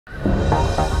Hi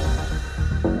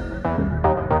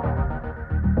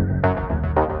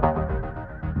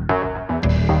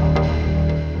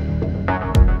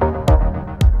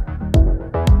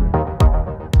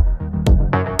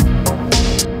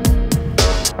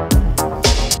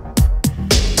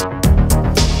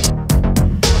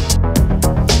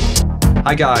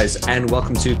guys, and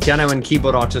welcome to Piano and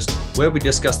Keyboard Artist, where we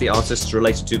discuss the artists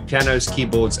related to pianos,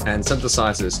 keyboards, and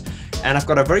synthesizers. And I've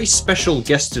got a very special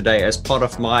guest today as part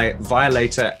of my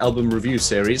Violator album review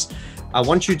series. I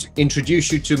want to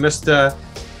introduce you to Mr.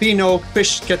 Pino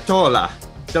Pischetola.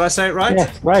 Did I say it right?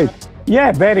 Yes, right.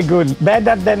 Yeah, very good.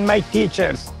 Better than my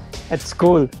teachers at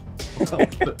school.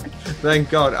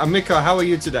 Thank God. Amico, how are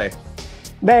you today?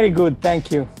 Very good,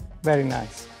 thank you. Very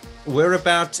nice.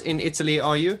 Whereabout in Italy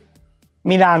are you?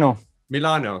 Milano.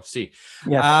 Milano, see.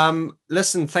 Yes.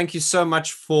 Listen, thank you so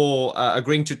much for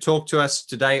agreeing to talk to us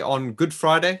today on Good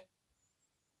Friday.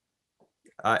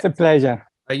 It's a pleasure.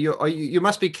 You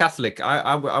must be Catholic.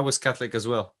 I was Catholic as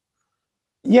well.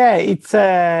 Yeah, it's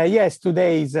yes.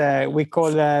 Today is we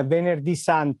call Venerdì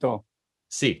Santo.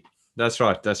 Sì, that's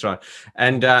right. That's right.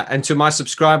 And to my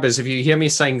subscribers, if you hear me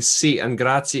saying sì and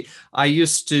grazie, I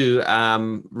used to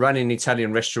run an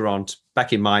Italian restaurant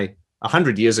back in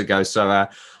 100 years ago. So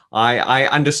I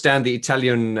understand the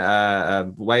Italian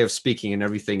way of speaking and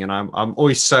everything. And I'm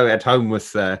always so at home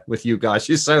with you guys.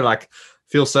 You're so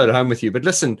feel so at home with you. But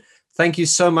listen, thank you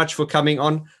so much for coming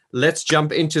on. Let's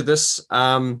jump into this.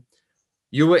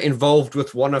 You were involved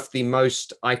with one of the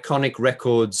most iconic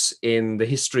records in the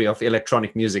history of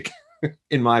electronic music,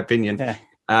 in my opinion.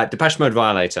 Yeah. Depeche Mode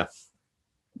Violator.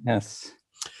 Yes.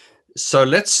 So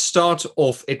let's start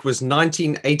off. It was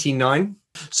 1989.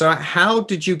 So how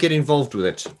did you get involved with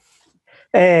it?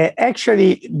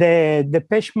 Actually, the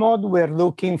Depeche Mode were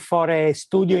looking for a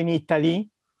studio in Italy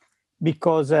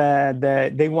because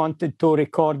they wanted to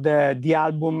record the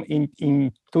album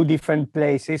in two different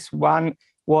places. One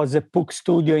was a Puck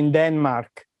studio in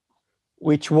Denmark,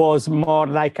 which was more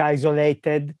like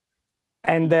isolated.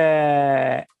 And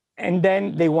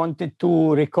then they wanted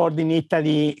to record in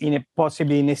Italy,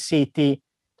 possibly in a city,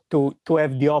 to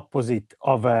have the opposite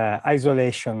of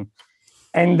isolation.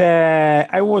 And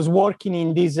I was working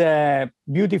in this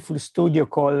beautiful studio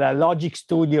called Logic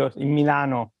Studio in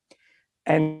Milano.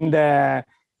 And that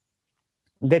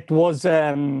was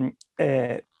owned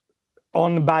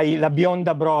by La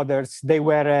Bionda Brothers. They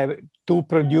were two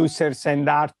producers and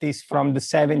artists from the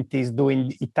 70s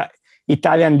doing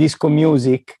Italian disco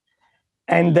music.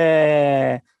 And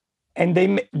they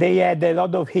had a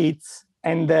lot of hits.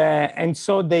 And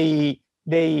so they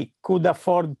could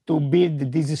afford to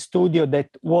build this studio that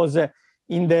was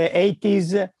in the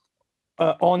 80s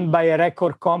owned by a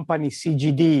record company,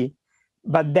 CGD.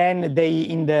 But then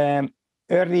in the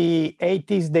early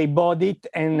 80s, they bought it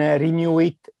and renewed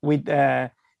it with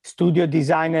studio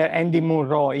designer Andy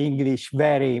Munro, English,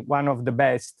 one of the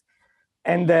best.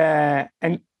 And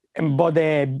bought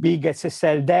a big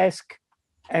SSL desk,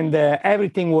 and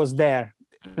everything was there,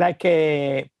 like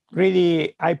a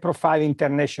really high-profile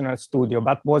international studio,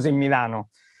 but was in Milano.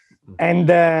 And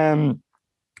there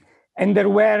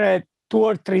were two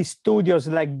or three studios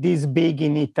like this big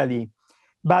in Italy.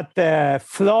 But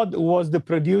Flood, who was the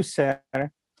producer,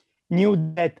 knew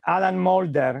that Alan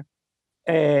Moulder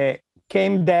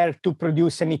came there to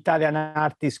produce an Italian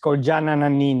artist called Gianna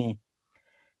Nannini.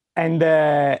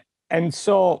 And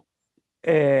so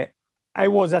I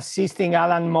was assisting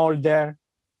Alan Moulder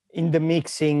in the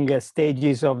mixing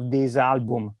stages of this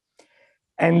album.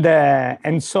 And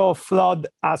so Flood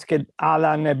asked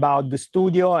Alan about the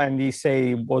studio, and he said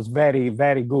it was very,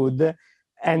 very good.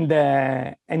 And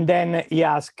then he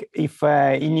asked if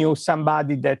he knew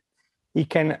somebody that he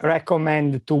can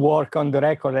recommend to work on the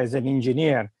record as an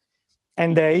engineer.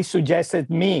 And he suggested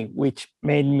me, which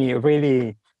made me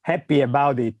really happy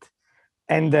about it.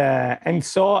 And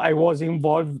so I was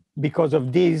involved because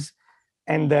of this.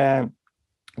 And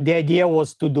the idea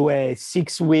was to do a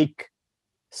 6-week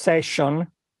session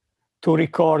to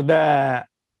record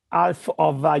half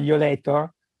of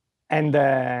Violator and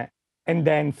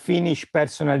then finish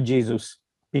Personal Jesus,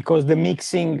 because the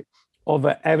mixing of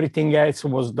everything else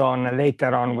was done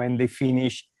later on when they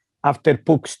finished after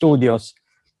Puck Studios.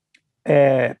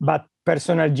 But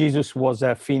Personal Jesus was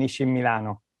finished in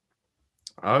Milano.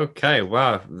 Okay,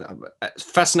 wow,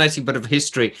 fascinating bit of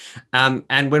history. And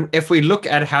if we look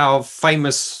at how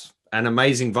famous and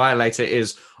amazing Violator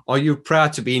is, are you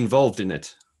proud to be involved in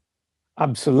it?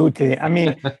 Absolutely. I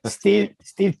mean, still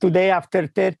today, after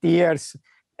 30 years,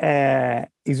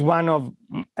 is one of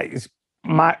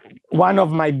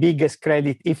my biggest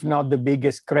credit, if not the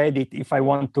biggest credit, if I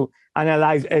want to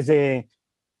analyze as a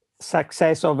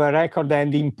success of a record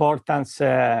and the importance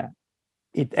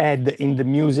it had in the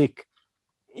music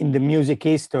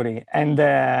history. And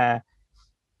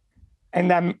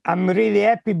I'm really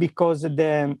happy because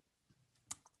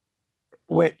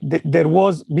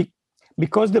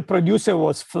because the producer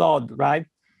was Flood, right?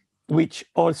 Which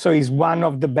also is one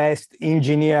of the best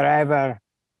engineer ever.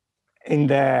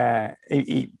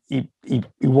 He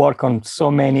worked on so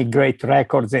many great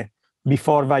records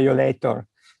before Violator.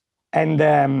 And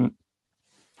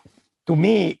to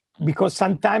me, because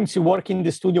sometimes you work in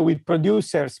the studio with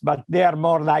producers, but they are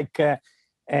more like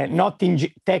not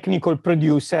technical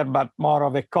producer, but more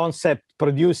of a concept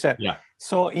producer. Yeah.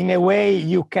 So in a way,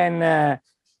 you can,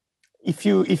 if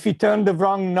you turn the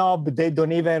wrong knob, they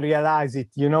don't even realize it.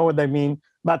 You know what I mean?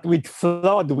 But with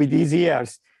Flood, with his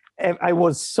ears, I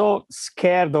was so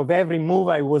scared of every move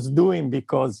I was doing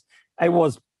because I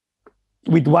was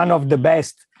with one of the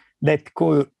best that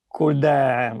could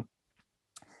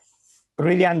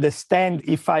really understand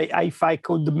if I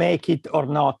could make it or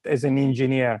not as an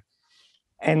engineer.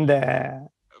 And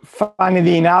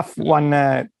funnily enough,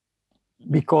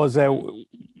 because we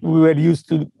were used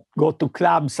to go to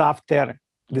clubs after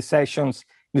the sessions,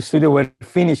 the studio were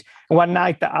finished. One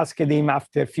night I asked him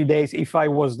after a few days if I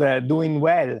was doing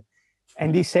well.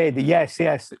 And he said, yes,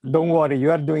 don't worry,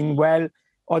 you are doing well.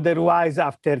 Otherwise,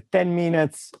 after 10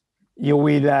 minutes, you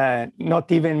will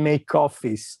not even make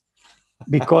coffees.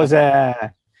 Because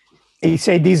he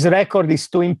said, this record is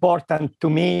too important to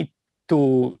me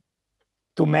to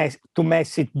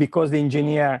mess it because the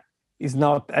engineer is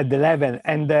not at the level.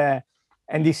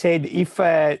 And he said, if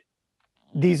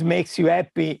this makes you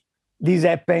happy, this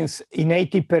happens in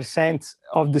 80%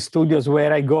 of the studios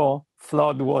where I go.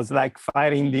 Flood was like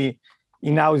firing the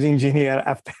in-house engineer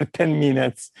after 10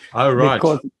 minutes. Oh, right.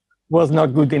 Because it was not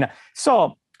good enough.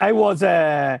 So I was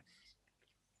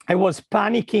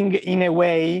panicking in a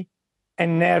way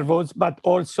and nervous, but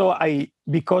also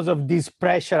because of this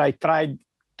pressure, I tried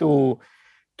to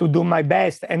do my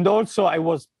best. And also I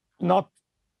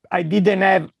didn't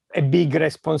have a big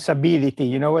responsibility.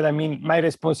 You know what I mean? My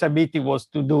responsibility was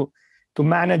to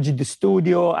manage the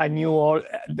studio. I knew all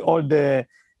the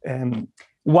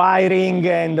wiring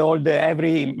and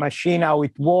every machine, how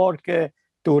it worked,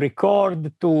 to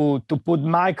record, to put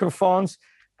microphones.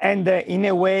 And in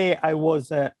a way, I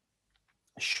was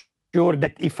sure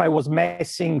that if I was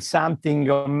messing something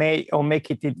or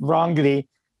make it wrongly,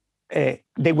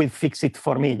 they will fix it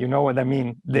for me. You know what I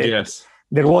mean? Yes.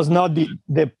 There was not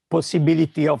the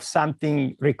possibility of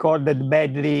something recorded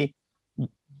badly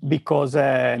because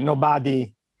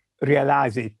nobody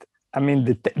realized it. I mean,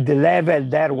 the level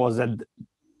there was at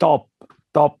top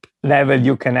level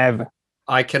you can have.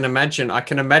 I can imagine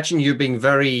you being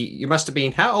you must have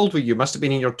been, how old were you? You must have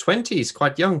been in your 20s,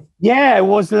 quite young. Yeah, I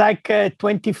was like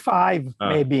 25,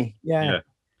 maybe. Yeah.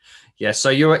 So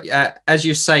you're, as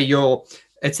you say,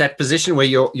 it's that position where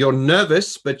you're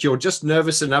nervous, but you're just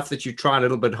nervous enough that you try a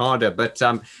little bit harder. But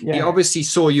he obviously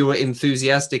saw you were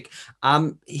enthusiastic.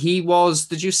 He was,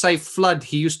 did you say Flood?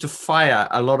 He used to fire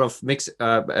a lot of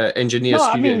engineers. No,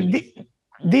 I mean,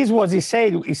 this was he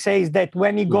said. He says that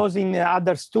when he goes in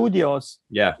other studios,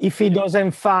 if he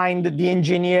doesn't find the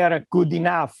engineer good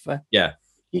enough,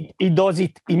 he does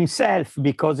it himself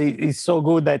because he's so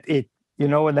good at it. You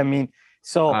know what I mean?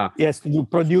 So he has to do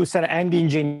producer and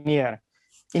engineer.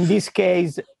 In this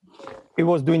case, he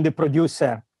was doing the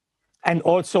producer, and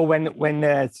also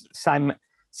when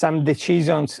some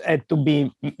decisions had to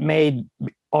be made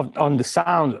on the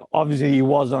sound, obviously he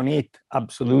was on it.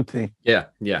 Absolutely. Yeah.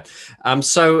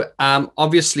 So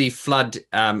obviously Flood,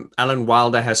 Alan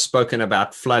Wilder has spoken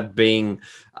about Flood being.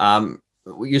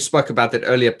 You spoke about that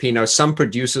earlier, Pino. Some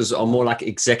producers are more like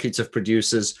executive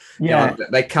producers. Yeah,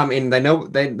 they come in. They know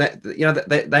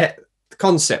they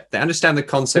concept. They understand the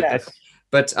concept. Yes.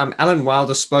 But Alan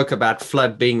Wilder spoke about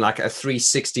Flood being like a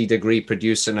 360-degree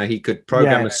producer. Now, he could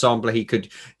program a sampler. He could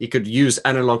use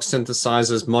analog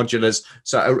synthesizers, modulars,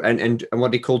 so and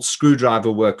what he called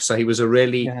screwdriver work. So he was a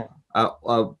really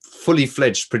fully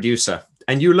fledged producer.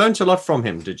 And you learned a lot from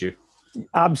him, did you?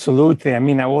 Absolutely. I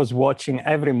mean, I was watching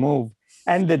every move.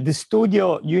 And the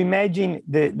studio, you imagine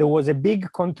there was a big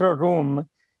control room,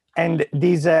 and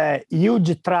this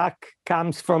huge truck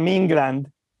comes from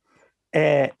England.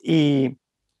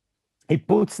 He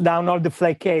puts down all the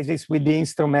fly cases with the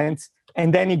instruments,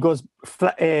 and then he goes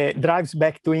drives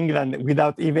back to England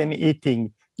without even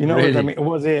eating. You know what I mean? It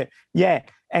was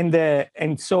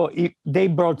and so they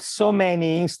brought so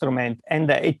many instruments, and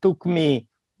it took me,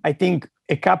 I think,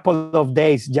 a couple of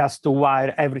days just to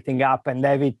wire everything up and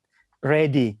have it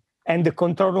ready. And the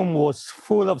control room was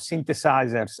full of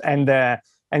synthesizers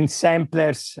and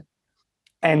samplers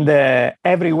and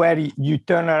everywhere you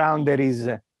turn around there is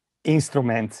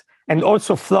instruments. And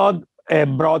also Flood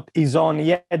brought his own,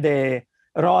 the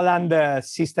Roland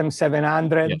System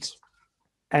 700, yes,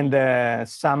 and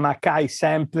some Akai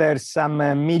samplers, some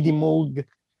MIDI Moog,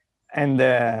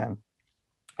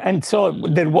 and so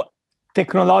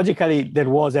technologically there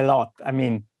was a lot. I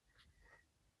mean,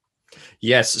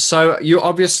 yes. So you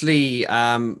obviously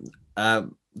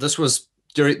this was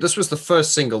the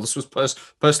first single. This was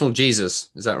Personal Jesus.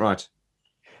 Is that right?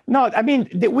 no, I mean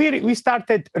we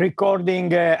started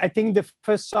recording. I think the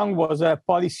first song was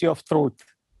Policy of Truth.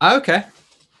 Okay.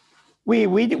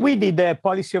 We did a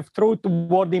Policy of Truth,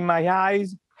 Word in My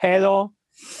Eyes, Hello,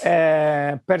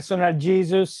 Personal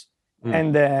Jesus,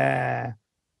 and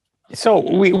so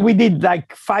we did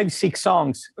like 5-6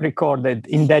 songs recorded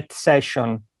in that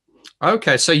session.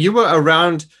 Okay, so you were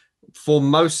around for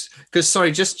most, because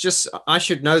sorry, just I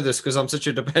should know this because I'm such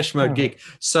a Depeche Mode geek.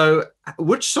 So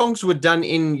which songs were done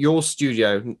in your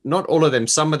studio? Not all of them.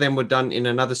 Some of them were done in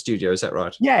another studio. Is that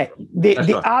right? Yeah, the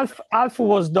right. Alf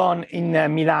was done in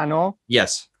Milano.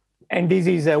 Yes. And this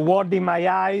is a Word in My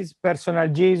Eyes, Personal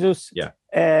Jesus,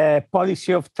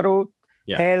 Policy of Truth,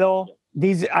 Hello.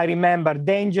 This I remember.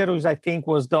 Dangerous, I think,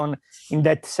 was done in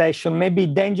that session. Maybe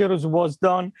Dangerous was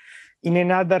done in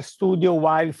another studio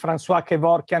while Francois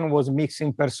Kevorkian was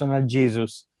mixing Personal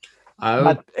Jesus. Oh.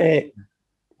 But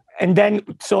and then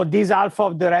so this half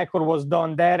of the record was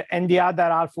done there, and the other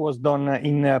half was done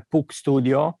in Puck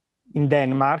Studio in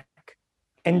Denmark,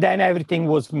 and then everything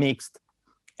was mixed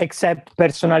except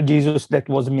Personal Jesus that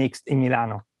was mixed in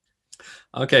Milano.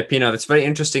 Okay, Pino, that's very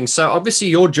interesting. So obviously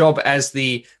your job as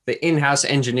the in-house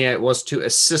engineer was to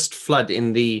assist Flood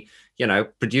in the,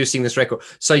 producing this record.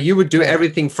 So you would do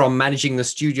everything from managing the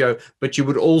studio, but you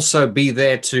would also be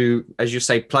there to, as you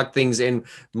say, plug things in.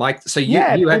 Mike, so you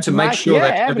had to make sure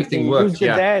that everything worked. Use the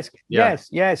desk.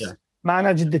 Yes.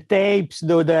 Manage the tapes,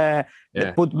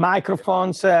 put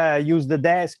microphones, use the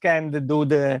desk, and do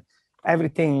the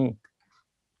everything.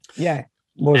 Yeah.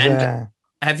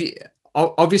 Have you?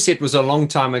 Obviously, it was a long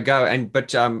time ago,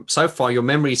 but so far your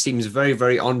memory seems very,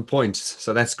 very on point.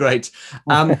 So that's great.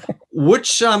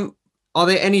 Which are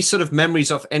there any sort of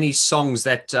memories of any songs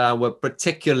that were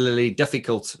particularly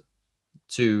difficult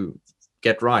to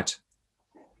get right?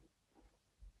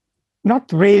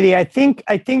 Not really. I think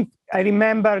I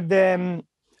remember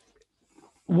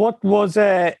what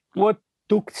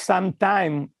took some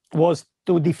time was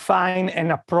to define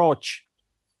an approach.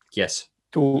 Yes.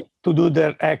 To do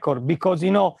the record, because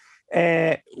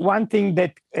one thing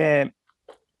that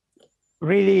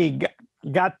really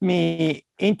got me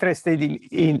interested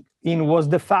in was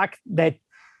the fact that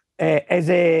as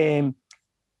a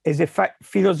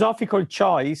philosophical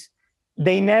choice,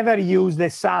 they never use the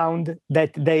sound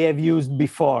that they have used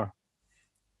before.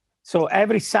 So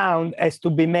every sound has to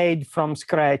be made from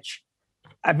scratch.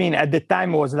 I mean, at the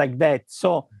time it was like that.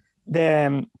 So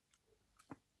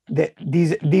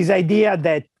this idea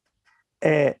that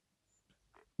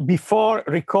before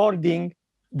recording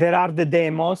there are the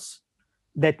demos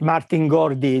that Martin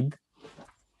Gore did,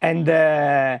 and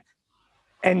the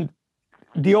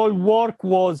whole work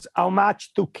was how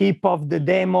much to keep of the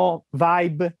demo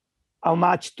vibe, how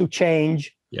much to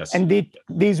change. Yes. And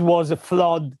this was a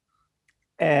flawed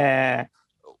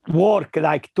work,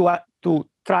 like to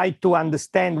try to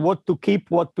understand what to keep,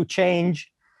 what to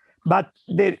change. But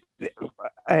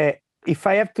if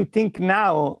I have to think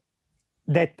now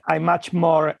that I'm much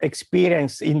more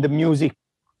experienced in the music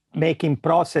making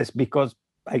process, because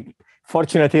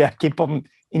fortunately I keep on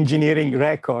engineering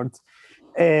records,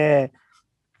 there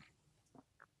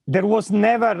was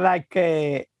never like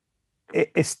a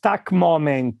stuck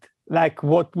moment like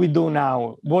what we do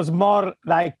now. It was more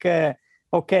like,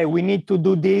 okay, we need to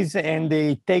do this and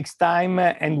it takes time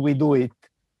and we do it.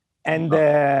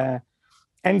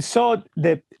 And so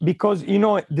because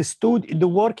the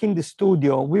work in the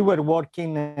studio, we were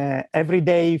working every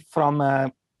day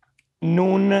from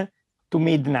noon to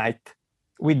midnight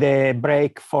with a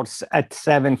break at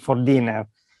 7 for dinner.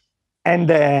 And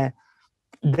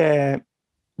the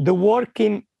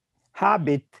working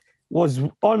habit was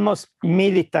almost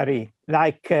military,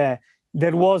 like there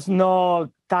was no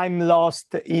time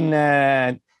lost in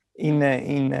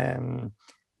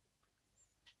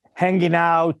hanging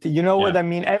out, what I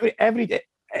mean?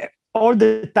 All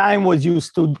the time was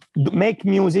used to make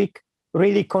music,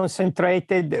 really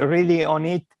concentrated, really on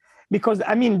it, because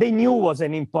I mean they knew it was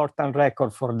an important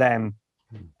record for them,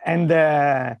 and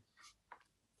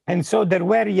so there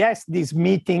were these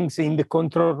meetings in the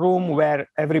control room where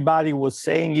everybody was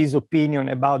saying his opinion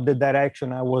about the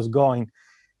direction I was going,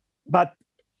 but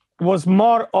was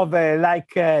more of a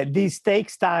this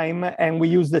takes time and we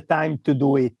use the time to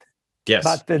do it. Yes.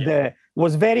 But the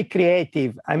was very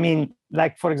creative. I mean,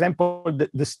 like, for example,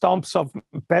 the stomps of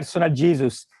Personal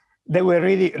Jesus, they were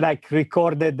really like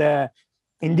recorded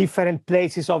in different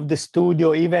places of the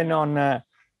studio. Even on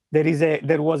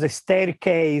there was a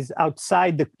staircase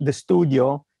outside the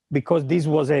studio, because this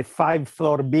was a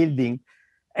 5-floor building,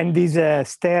 and this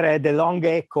stair had a long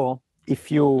echo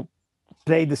if you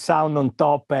play the sound on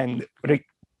top and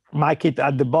mic it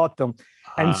at the bottom.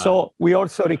 And so we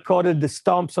also recorded the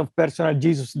stomps of Personal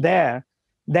Jesus there.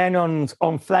 Then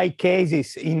on fly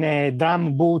cases in a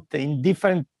drum booth in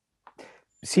different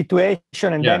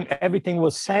situation, and then everything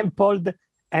was sampled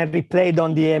and replayed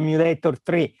on the emulator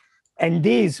 3. And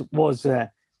this was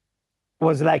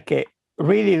like a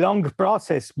really long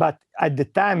process, but at the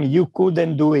time you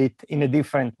couldn't do it in a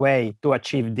different way to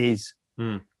achieve this.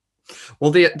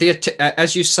 Well,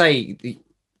 as you say,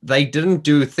 they didn't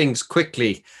do things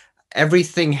quickly.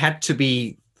 Everything had to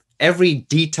be, every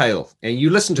detail. And you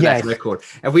listen to that record,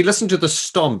 and we listen to the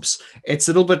stomps. It's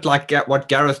a little bit like what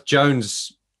Gareth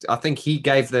Jones, I think he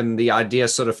gave them the idea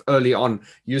sort of early on,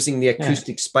 using the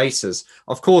acoustic spaces.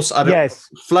 Of course,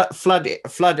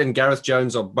 Flood and Gareth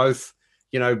Jones are both,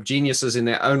 geniuses in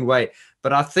their own way.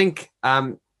 But I think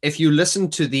if you listen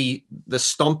to the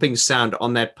stomping sound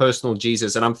on that Personal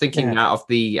Jesus, and I'm thinking now of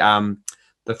the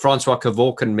Francois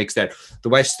Kevorkian mix, that the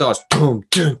way it starts, boom,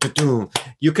 boom, boom,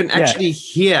 you can actually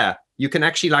hear,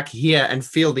 hear and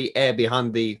feel the air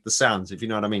behind the sounds, if you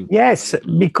know what I mean. Yes,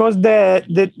 because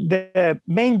the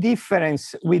main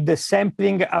difference with the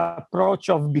sampling approach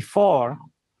of before,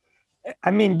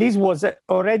 I mean, this was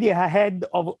already ahead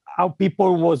of how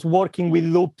people was working with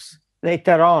loops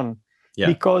later on,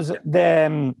 because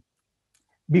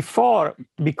before,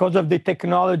 because of the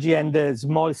technology and the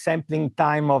small sampling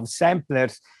time of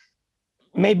samplers,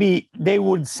 maybe they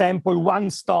would sample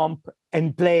one stomp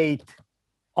and play it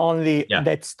only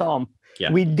that stomp.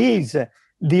 With this,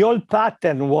 the whole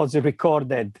pattern was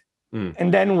recorded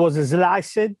and then was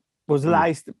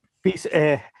sliced piece,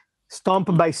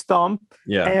 stomp by stomp,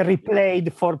 and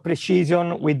replayed for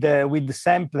precision with the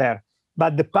sampler.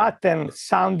 But the pattern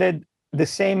sounded the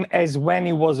same as when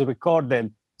it was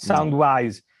recorded,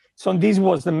 sound-wise. So this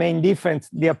was the main difference,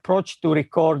 the approach to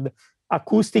record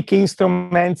acoustic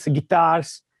instruments,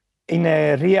 guitars, in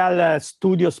a real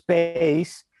studio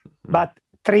space, but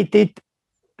treat it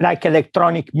like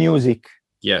electronic music.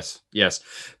 Yes.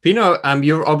 Pino,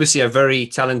 you're obviously a very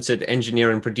talented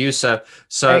engineer and producer.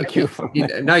 So thank you.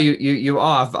 No, you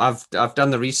are. I've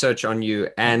done the research on you,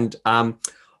 and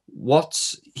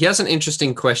here's an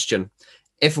interesting question.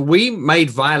 If we made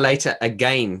Violator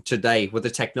again today with the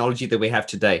technology that we have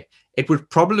today, it would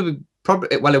probably,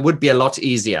 it would be a lot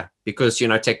easier, because,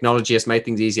 technology has made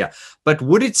things easier. But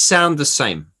would it sound the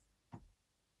same?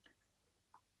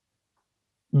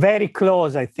 Very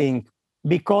close, I think,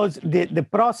 because the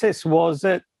process was,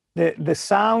 the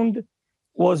sound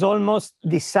was almost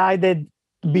decided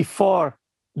before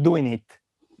doing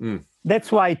it.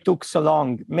 That's why it took so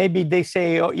long. Maybe they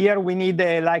say, oh, here we need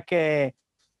a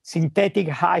synthetic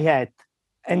hi-hat,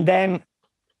 and then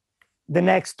the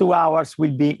next 2 hours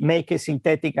will be make a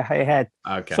synthetic hi-hat.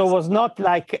 Okay. So it was not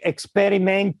like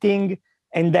experimenting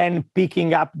and then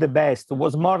picking up the best. It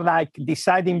was more like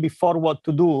deciding before what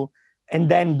to do and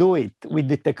then do it with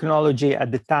the technology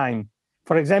at the time.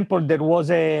 For example, there was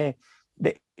they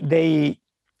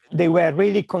were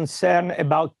really concerned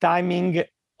about timing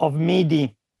of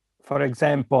MIDI, for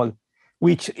example,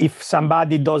 which, if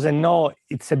somebody doesn't know,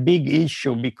 it's a big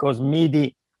issue, because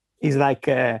MIDI is like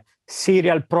a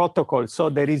serial protocol.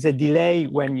 So there is a delay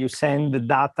when you send the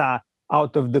data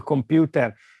out of the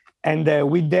computer. And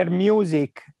with their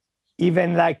music,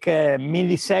 even like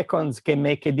milliseconds can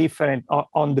make a difference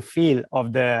on the feel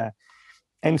of the...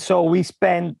 And so we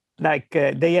spent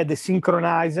they had a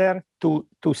synchronizer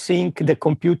to sync the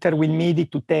computer with MIDI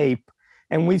to tape.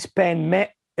 And we spent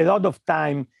a lot of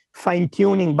time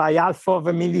fine-tuning by half of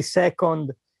a millisecond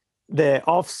the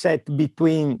offset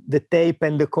between the tape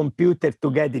and the computer to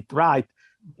get it right.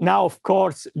 Now, of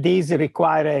course, these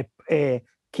require a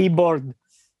keyboard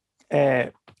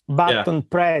button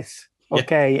press,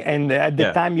 okay? And at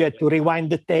the time, you had to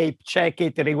rewind the tape, check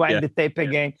it, rewind the tape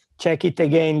again, check it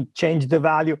again, change the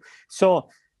value. So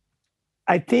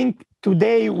I think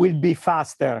today will be a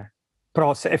faster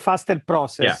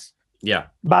process.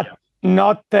 But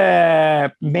not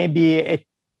maybe a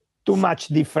too much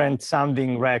different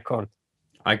sounding record.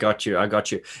 I got you.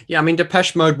 Yeah, I mean,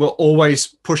 Depeche Mode were always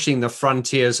pushing the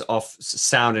frontiers of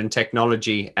sound and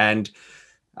technology, and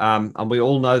we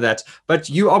all know that. But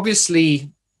you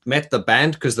obviously met the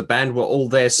band, because the band were all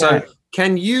there. So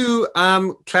can you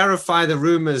clarify the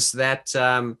rumors that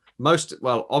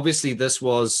obviously this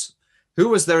was, who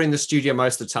was there in the studio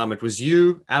most of the time? It was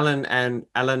you, Alan and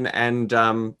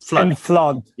Flood. And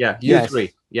Flood. Yeah, you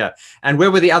three. Yeah. And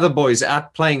where were the other boys,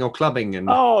 out playing or clubbing? And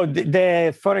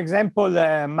for example,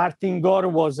 Martin Gore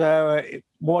was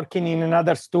working in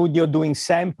another studio doing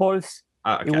samples.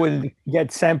 Okay. He will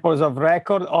get samples of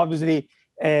record. Obviously,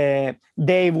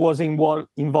 Dave was involved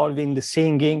in the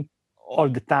singing all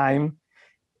the time,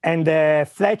 and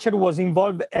Fletcher was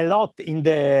involved a lot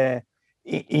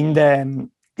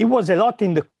he was a lot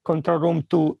in the control room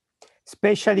to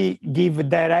especially give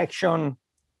direction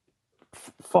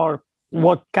for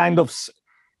what kind of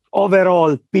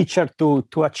overall picture to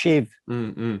achieve.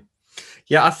 Mm-hmm.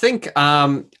 Yeah, I think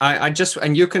I just,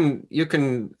 and you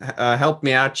can help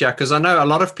me out, yeah, because I know a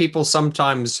lot of people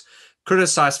sometimes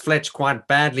criticize Fletch quite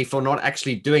badly for not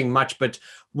actually doing much, but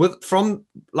from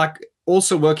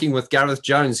also working with Gareth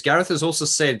Jones, Gareth has also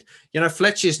said,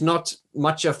 Fletch is not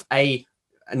much of a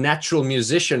natural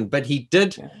musician, but he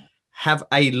did have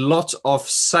a lot of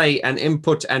say and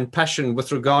input and passion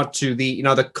with regard to the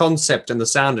concept and the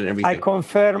sound and everything.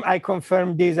 I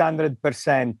confirm this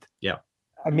 100%. Yeah.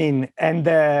 I mean, and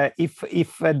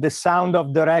if the sound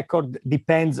of the record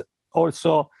depends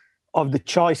also of the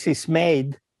choices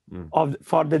made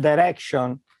for the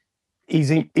direction,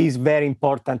 is very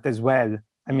important as well.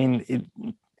 I mean,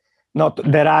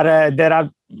 there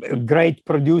are great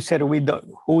producers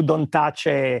who don't touch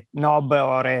a knob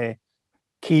or a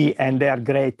key, and they are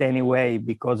great anyway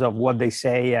because of what they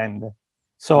say. And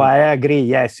so I agree.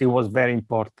 Yes, it was very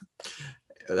important.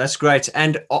 That's great.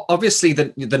 And obviously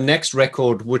the next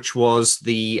record, which was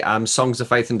the Songs of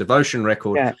Faith and Devotion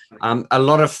record, a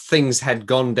lot of things had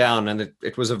gone down, and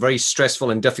it was a very stressful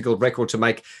and difficult record to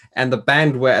make. And the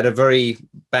band were at a very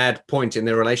bad point in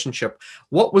their relationship.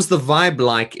 What was the vibe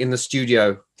like in the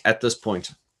studio at this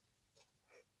point?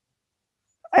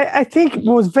 I think it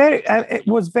was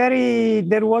very,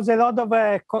 there was a lot of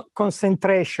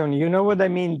concentration. You know what I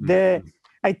mean?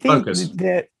 I think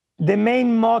the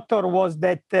main motor was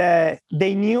that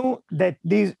they knew that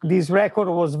this record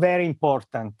was very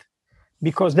important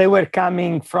because they were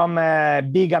coming from a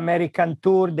big American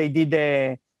tour. They did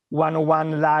a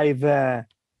 101 live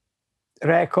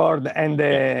record,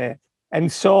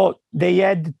 and so they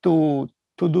had to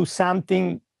do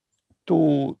something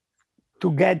to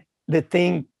get the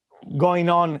thing going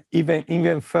on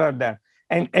even further,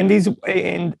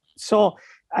 and so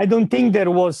I don't think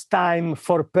there was time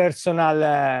for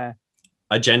personal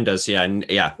agendas. And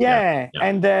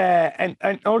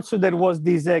also there was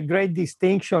this great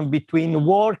distinction between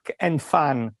work and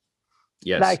fun.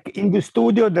 Yes. Like in the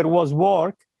studio there was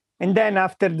work, and then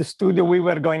after the studio we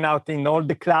were going out in all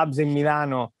the clubs in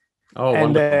Milano. Oh,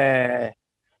 wonderful.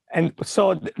 And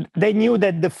so they knew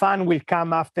that the fun will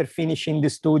come after finishing the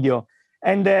studio.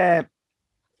 And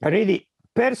really,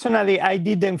 personally, I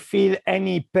didn't feel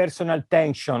any personal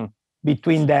tension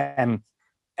between them.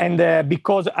 And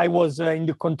because I was in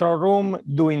the control room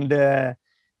doing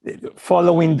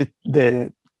following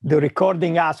the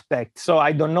recording aspect. So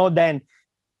I don't know then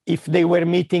if they were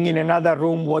meeting in another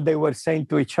room, what they were saying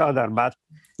to each other. But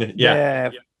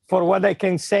for what I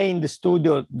can say in the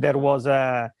studio, there was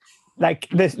like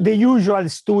the usual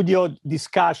studio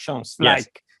discussions,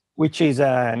 which is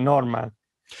normal.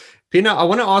 Pino, I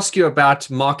want to ask you about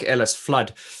Mark Ellis,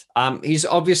 Flood. He's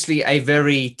obviously a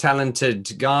very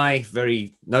talented guy,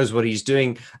 knows what he's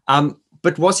doing.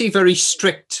 But was he very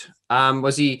strict?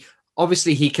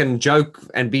 Obviously he can joke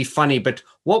and be funny, but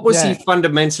what was he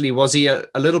fundamentally? Was he a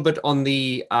little bit on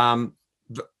the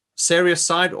serious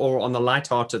side or on the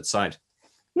lighthearted side?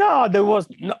 No, there was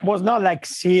not like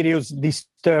serious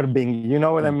disturbing, you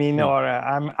know what I mean? Or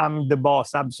I'm the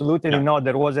boss. Absolutely no.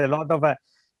 There was a lot of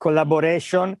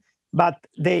collaboration, but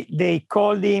they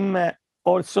called him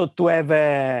also to have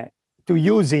to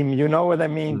use him, you know what I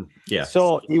mean?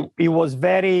 So he was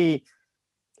very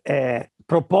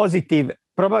propositive,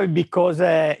 probably because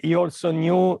he also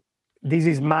knew, this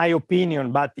is my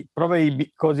opinion, but probably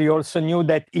because he also knew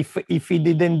that if he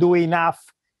didn't do enough,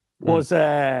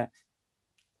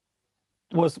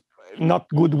 was not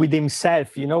good with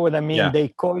himself, you know what I mean? They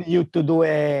call you to do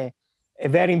a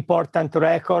very important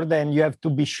record, and you have to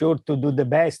be sure to do the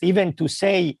best, even to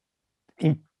say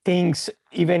things,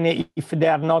 even if they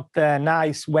are not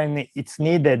nice when it's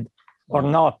needed or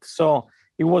not. So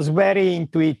he was very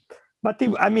into it. But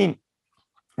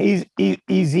his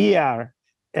ear,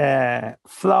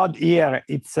 Flood ear,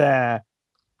 it's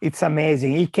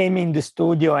amazing. He came in the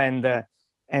studio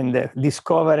and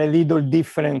discover a little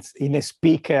difference in a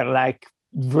speaker, like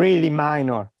really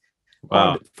minor.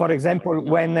 Wow. Or, for example,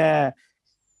 when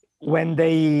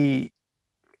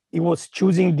he was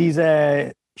choosing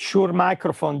this Shure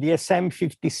microphone, the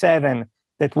SM57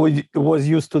 that was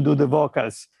used to do the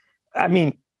vocals. I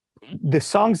mean, the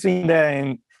songs in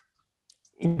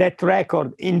that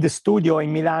record in the studio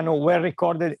in Milano were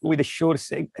recorded with a Shure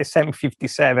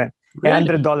SM57, Really?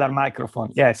 $100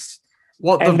 microphone. Yes.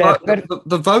 What And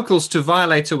the vocals to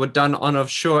Violator were done on a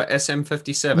Shure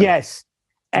SM57? Yes.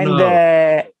 And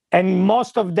No. and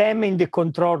most of them in the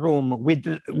control room with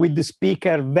the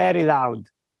speaker very loud.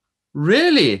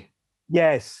 Really?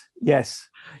 Yes.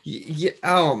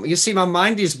 You see, my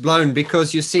mind is blown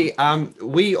because you see,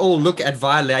 we all look at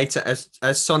Violator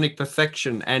as sonic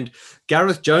perfection, and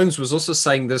Gareth Jones was also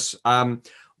saying this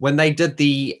when they did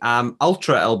the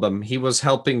Ultra album. He was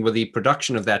helping with the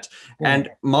production of that, and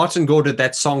Martin Gore did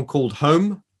that song called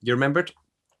Home. You remember it?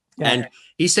 Yeah. And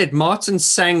he said Martin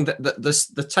sang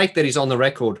the take that is on the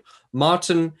record.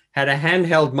 Martin had a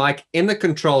handheld mic in the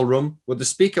control room with the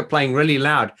speaker playing really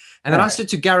loud. And then I said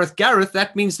to Gareth,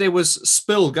 that means there was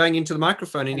spill going into the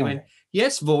microphone. And he went,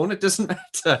 yes, Vaughan, it doesn't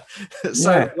matter.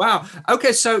 So, wow.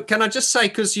 Okay, so can I just say,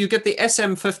 because you get the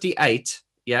SM58,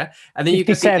 yeah? And then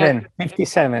 57, you get the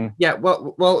 57. Yeah,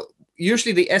 well,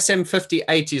 usually the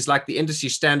SM58 is like the industry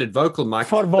standard vocal mic.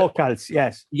 For vocals,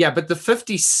 yes. Yeah, but the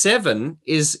 57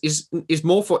 is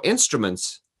more for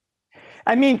instruments.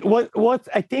 I mean, what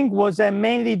I think was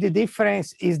mainly the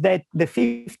difference is that the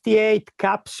 58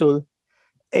 capsule,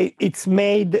 it's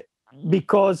made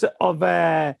because of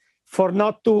for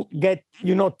not to get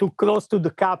too close to the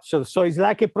capsule. So it's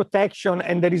like a protection,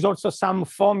 and there is also some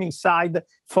foam inside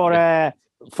for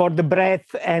the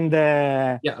breath and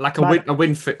like a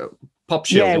wind pop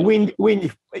shield. Yeah,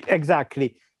 wind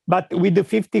exactly. But with the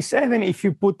 57, if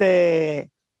you put a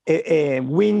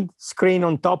wind screen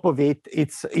on top of it,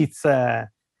 it's the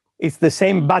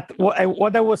same. But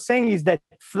what I was saying is that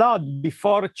Flood,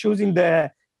 before choosing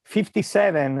the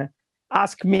 57,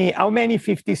 asked me how many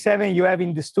 57 you have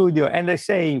in the studio, and I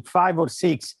say 5 or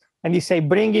 6, and he say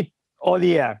bring it all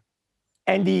here,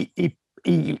 and he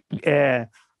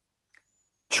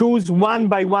choose one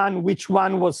by one which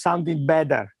one was sounding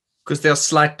better. Because there are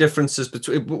slight differences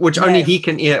between which only he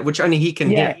can hear.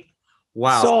 Hear.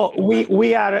 Wow. So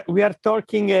we are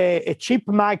talking a cheap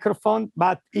microphone,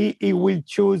 but he will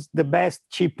choose the best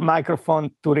cheap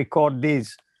microphone to record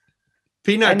this.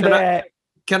 Pino,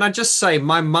 can I just say,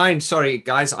 my mind, sorry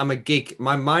guys, I'm a geek.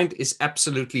 My mind is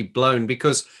absolutely blown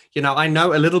because, I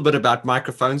know a little bit about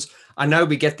microphones. I know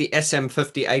we get the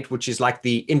SM58, which is like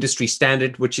the industry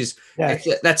standard, which is,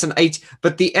 that's an 8.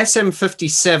 But the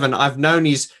SM57 I've known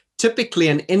is typically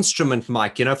an instrument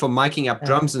mic, for miking up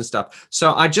drums and stuff.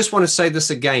 So I just want to say this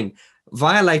again.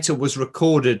 Violator was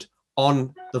recorded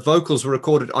the vocals were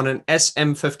recorded on an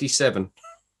SM57.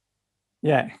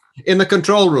 Yeah. In the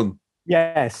control room.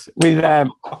 Yes, with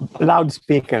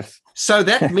loudspeakers. So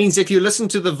that means if you listen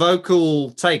to the vocal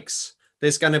takes,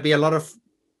 there's going to be a lot of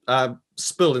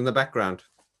spill in the background.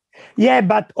 Yeah,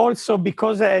 but also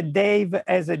because Dave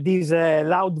has this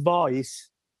loud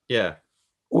voice. Yeah.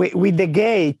 With the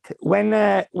gate, when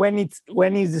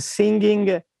he's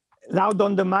singing loud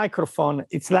on the microphone,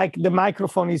 it's like the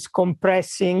microphone is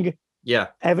compressing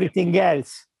everything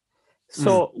else.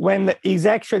 So when he's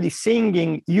actually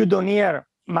singing, you don't hear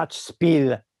much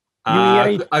spill. You hear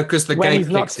it because the when gate he's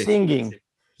not kicks singing.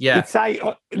 Yeah. It's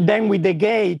then with the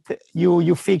gate,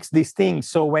 you fix this thing.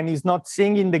 So when he's not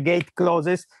singing, the gate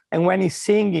closes, and when he's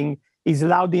singing, it's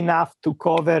loud enough to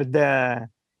cover the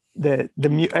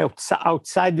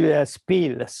outside the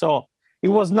spill. So it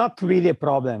was not really a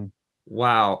problem.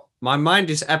 Wow. My mind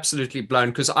is absolutely blown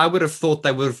because I would have thought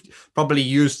they would have probably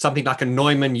used something like a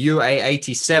Neumann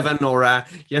UA87 or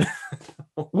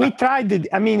We tried it.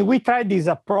 I mean, we tried this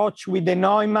approach with the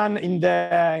Neumann in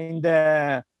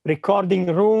the recording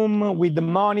room with the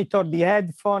monitor, the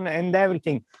headphone, and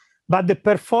everything, but the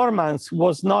performance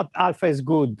was not half as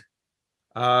good.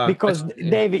 Because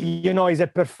David, is a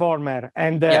performer,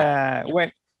 and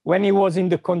when he was in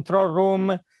the control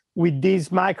room with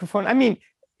this microphone, I mean,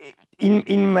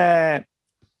 in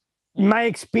my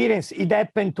experience, it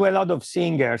happened to a lot of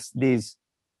singers.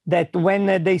 That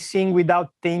when they sing without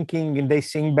thinking, they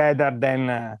sing better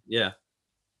than.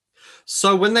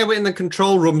 So when they were in the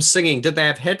control room singing, did they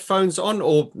have headphones on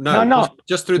or no? No,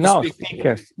 just through the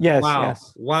speakers. Yes, wow,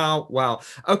 yes. Wow.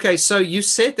 Okay, so you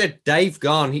said that Dave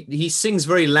Garn, he sings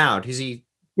very loud. Is he?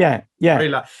 Yeah. Very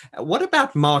loud. What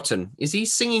about Martin? Is he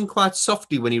singing quite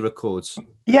softly when he records?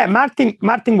 Yeah,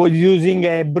 Martin was using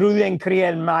a Bruden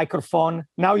Kriel microphone.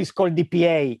 Now it's called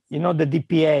DPA. You know the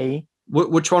DPA.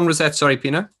 Which one was that? Sorry,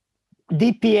 Pino.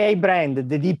 DPA brand,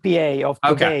 the DPA of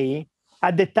today,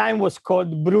 at the time was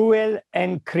called Bruel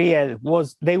and Kriel.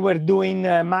 They were doing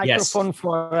a microphone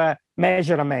for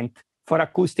measurement, for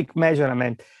acoustic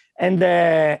measurement. And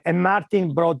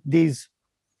Martin brought this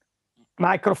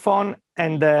microphone,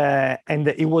 and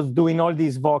he was doing all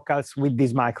these vocals with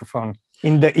this microphone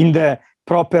in the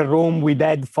proper room with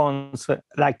headphones,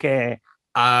 like a.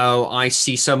 Oh, I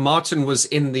see. So Martin was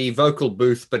in the vocal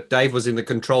booth, but Dave was in the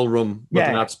control room with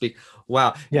an loudspeaker.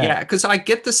 Wow. Yeah, because I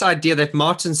get this idea that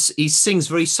he sings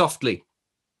very softly.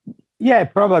 Yeah,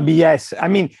 probably, yes. I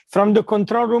mean, from the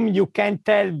control room, you can't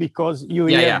tell because you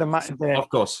hear the of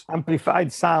course,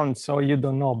 amplified sound, so you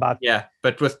don't know. But yeah,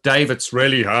 but with Dave, it's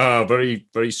really very,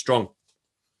 very strong.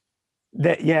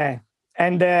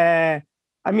 And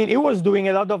I mean, he was doing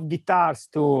a lot of guitars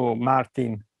too,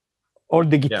 Martin. All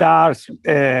the guitars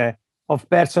of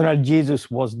Personal Jesus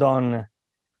was done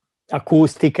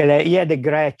acoustic. He had a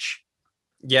Gretsch.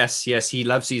 Yes, he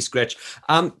loves his Gretsch.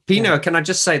 Pino, can I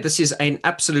just say this is an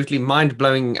absolutely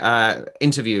mind-blowing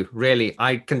interview, really.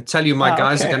 I can tell you my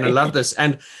guys are going to love this.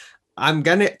 And I'm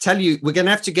going to tell you, we're going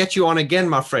to have to get you on again,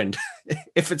 my friend,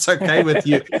 if it's okay with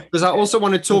you. Because I also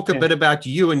want to talk a bit about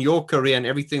you and your career and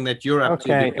everything that you're up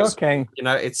to. Because, you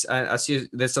know, I see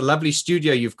there's a lovely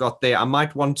studio you've got there. I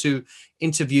might want to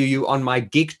interview you on my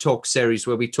Geek Talk series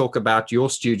where we talk about your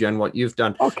studio and what you've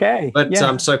done.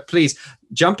 But so please,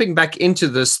 jumping back into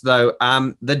this though,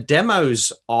 the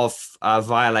demos of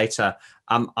Violator,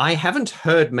 I haven't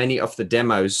heard many of the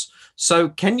demos. So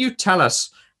can you tell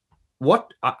us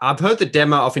what I've heard the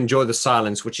demo of Enjoy the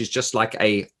Silence, which is just like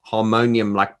a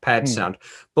harmonium, like pad sound.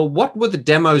 But what were the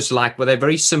demos like? Were they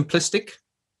very simplistic?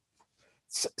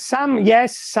 Some,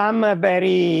 yes, some are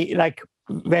very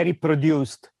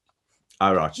produced.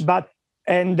 All right. But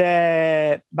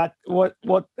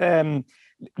what the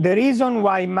reason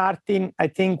why Martin, I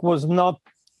think, was not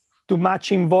too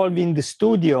much involved in the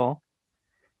studio.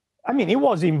 I mean, he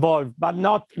was involved, but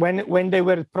not when they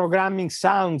were programming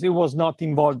sounds. He was not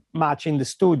involved much in the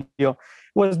studio.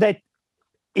 Was that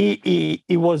he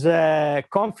was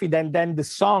confident that the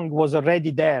song was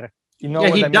already there. You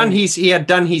know, he had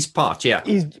done his part. Yeah.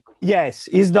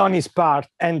 He's done his part,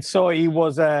 and so he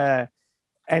was and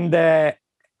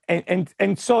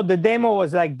so the demo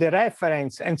was like the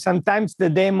reference, and sometimes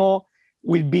the demo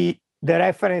will be the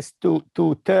reference to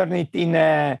turn it in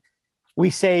a. We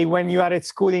say when you are at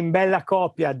school in Bella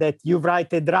Copia that you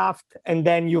write a draft and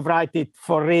then you write it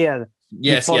for real.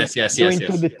 Yes. To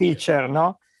the teacher,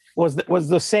 no? Was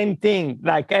the same thing.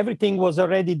 Like everything was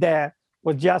already there,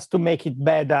 was just to make it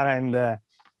better and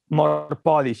more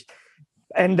polished.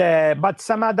 And but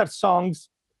some other songs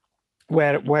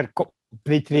were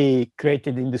completely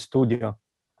created in the studio.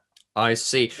 I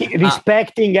see.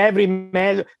 Respecting every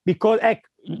melody, because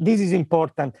this is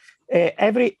important.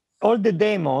 All the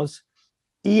demos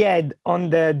he had on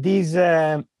this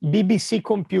BBC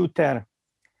computer.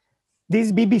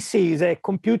 This BBC is a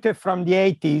computer from the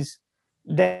 80s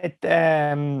that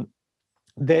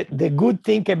the good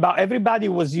thing about everybody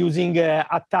was using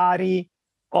Atari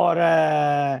or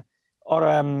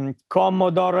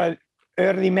Commodore,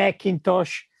 early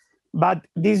Macintosh, but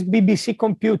this BBC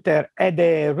computer had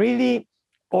a really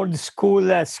old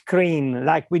school screen,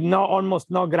 like with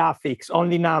almost no graphics,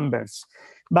 only numbers.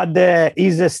 But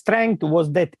his strength was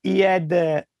that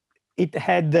it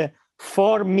had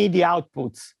 4 MIDI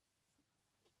outputs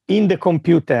in the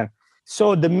computer.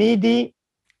 So the MIDI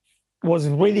was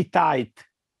really tight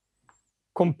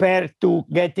compared to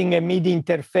getting a MIDI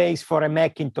interface for a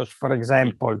Macintosh, for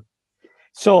example.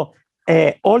 So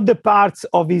all the parts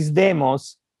of his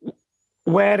demos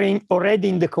were already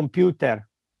in the computer.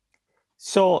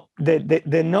 So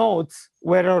the notes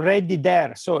were already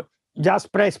there. So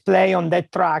just press play on that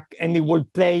track and it will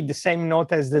play the same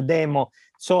note as the demo.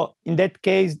 So in that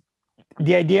case,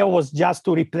 the idea was just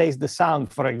to replace the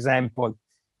sound, for example.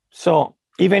 So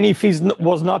even if he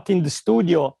was not in the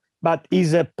studio, but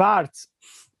his parts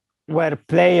were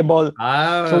playable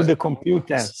through the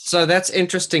computer. So that's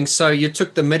interesting. So you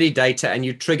took the MIDI data and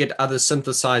you triggered other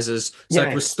synthesizers. So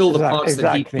it was still the parts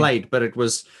that he played, but it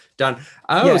was done.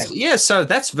 So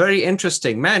that's very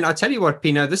interesting, man. I tell you what,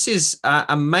 Pino, this is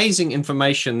amazing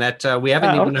information that we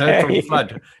haven't even heard from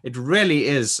Flood. It really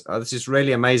is. This is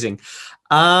really amazing.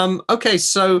 Okay,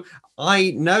 so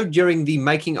I know during the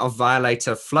making of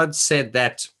Violator, Flood said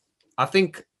that I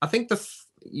think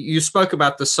you spoke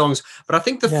about the songs, but I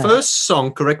think the first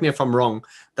song, correct me if I'm wrong,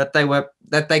 that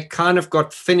they kind of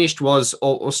got finished was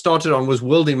or started on was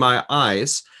World in My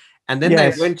Eyes, and then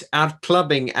they went out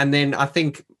clubbing, and then I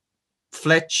think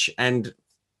Fletch and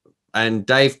and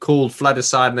Dave called Flood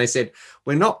aside and they said,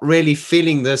 we're not really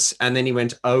feeling this. And then he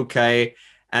went, okay.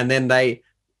 And then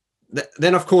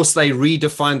then of course they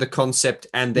redefined the concept,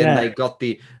 and then they got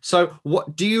so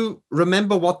what do you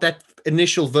remember what that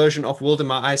initial version of World in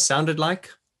My Eyes sounded like,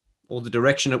 or the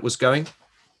direction it was going?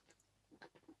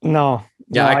 No.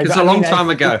 Yeah, because a long time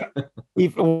ago.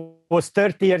 If it was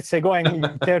 30 years ago, and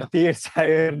in 30 years I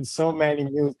heard so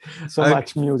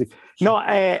much music. No,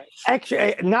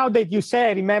 actually, now that you say,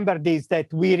 I remember this,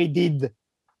 that we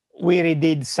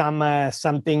redid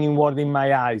something in World in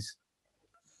My Eyes.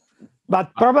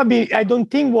 But probably, I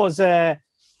don't think I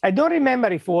don't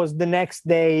remember if it was the next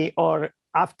day or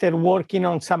after working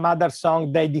on some other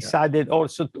song, they decided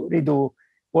also to redo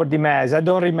World in My Eyes. I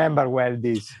don't remember well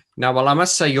this. Now, well, I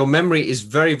must say your memory is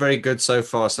very, very good so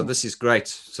far. So this is great.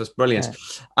 So it's brilliant.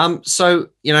 Yeah. So,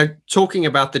 talking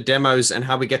about the demos and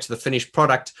how we get to the finished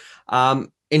product,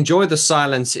 Enjoy the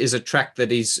Silence is a track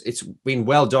that it's been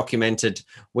well documented.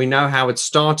 We know how it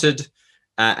started.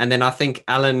 And then I think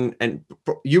Alan and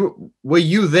were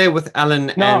you there with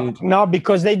Alan? No,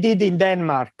 because they did in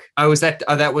Denmark. Oh,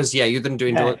 that was, you didn't do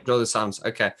Enjoy the Silence.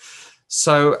 Okay.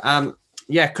 So,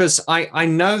 because I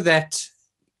know that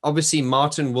obviously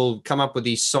Martin will come up with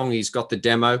his song. He's got the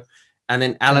demo, and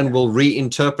then Alan will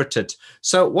reinterpret it.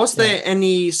 So was there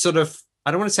any sort of, I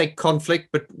don't want to say conflict,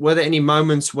 but were there any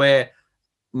moments where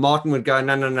Martin would go,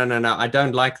 no, I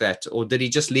don't like that? Or did he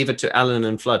just leave it to Alan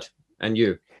and Flood and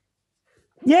you?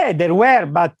 Yeah, there were,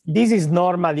 but this is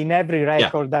normal in every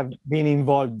record I've been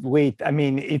involved with. I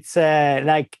mean, it's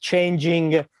like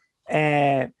changing.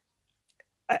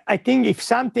 I think if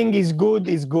something is good,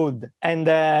 it's good. And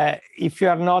if you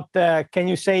are not, can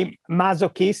you say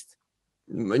masochist?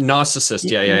 Narcissist,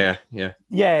 yeah.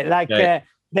 Yeah, like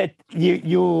that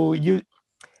you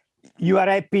are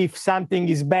happy if something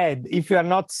is bad. If you are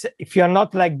not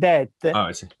like that,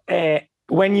 I see.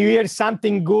 When you hear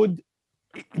something good,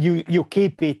 you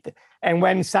keep it. And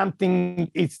when something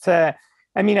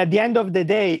at the end of the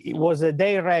day, it was a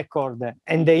day record,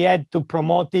 and they had to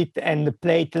promote it and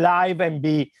play it live and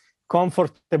be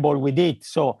comfortable with it.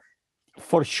 So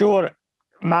for sure,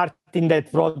 Martin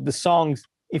that wrote the songs,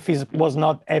 if he was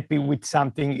not happy with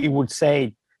something, he would say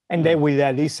it, and they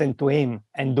will listen to him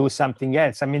and do something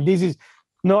else. I mean, this is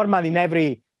normal in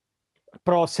every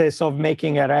process of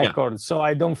making a record. So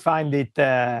I don't find it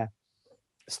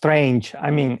strange. I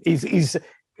mean, it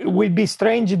will be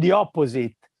strange the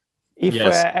opposite. If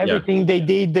everything they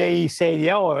did, they say,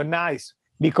 "Oh, nice,"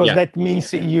 because that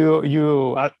means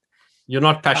you're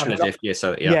not passionate. Yes.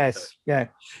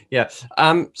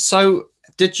 So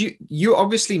did you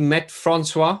obviously met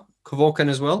Francois Kevorkian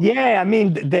as well? Yeah. I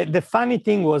mean, the funny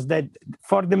thing was that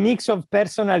for the mix of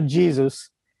Personal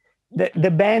Jesus, the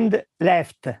band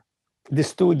left the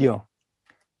studio.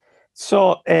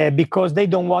 So because they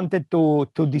don't wanted to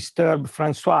disturb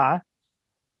Francois.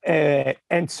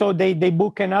 And so they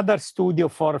book another studio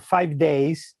for 5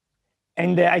 days,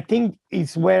 and I think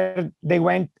it's where they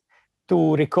went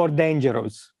to record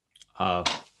Dangerous.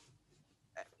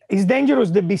 Is Dangerous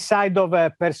the B-side of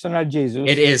Personal Jesus?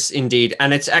 It is indeed,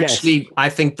 and it's actually I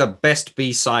think the best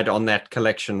B-side on that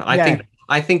collection.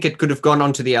 I think it could have gone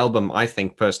onto the album. I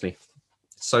think personally,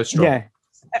 it's so strong. Yeah,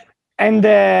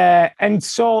 and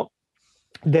so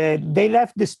they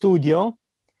left the studio,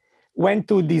 went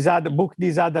to booked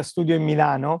this other studio in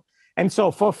Milano. And so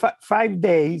for 5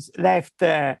 days left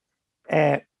Francois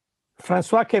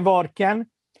Kevorkian.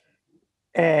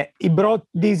 He brought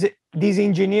this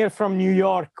engineer from New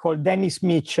York called Dennis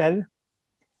Mitchell,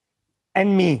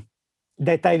 and me,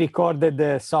 that I recorded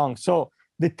the song. So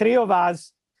the three of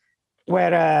us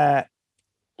were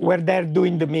there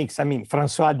doing the mix. I mean,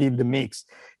 Francois did the mix.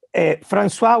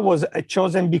 Francois was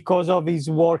chosen because of his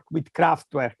work with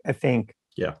Kraftwerk, I think.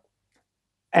 Yeah.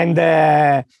 And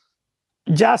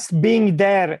just being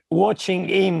there, watching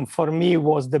him, for me,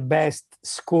 was the best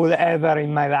school ever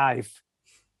in my life.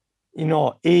 He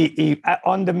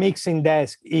on the mixing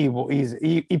desk, he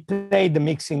played the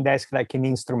mixing desk like an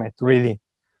instrument, really.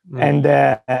 And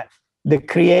the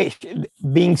creation,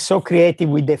 being so creative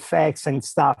with effects and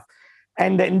stuff.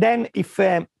 And then if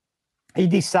he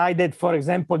decided, for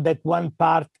example, that one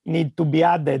part need to be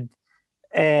added,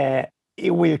 he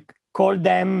will call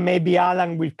them. Maybe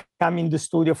Alan will come in the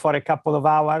studio for a couple of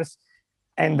hours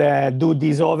and do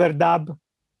this overdub.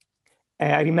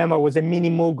 I remember it was a mini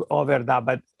Moog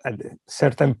overdub at a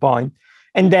certain point,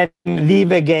 and then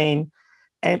leave again.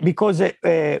 And because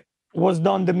it was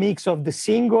done the mix of the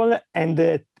single and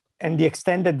the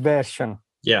extended version.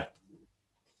 Yeah.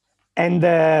 And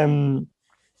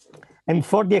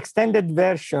for the extended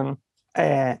version,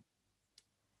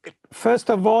 first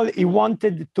of all, he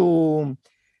wanted to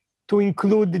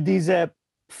include these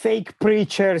fake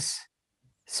preachers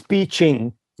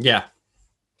speaking. Yeah.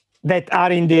 That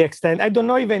are in the extended. I don't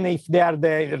know even if they are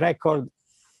the record.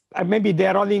 Maybe they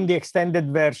are all in the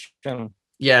extended version.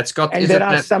 Yeah, it's got. And there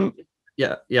are some.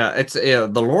 Yeah, it's the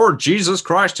Lord Jesus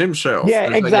Christ Himself.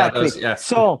 Yeah, exactly. Yeah.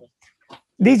 So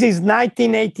this is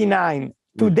 1989.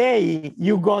 Today,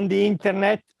 you go on the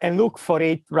internet and look for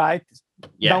it, right?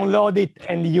 Yeah. Download it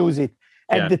and use it.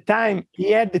 At the time,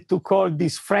 he had to call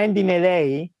this friend in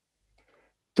LA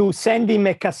to send him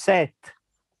a cassette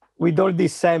with all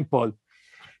this sample.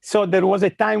 So there was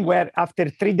a time where after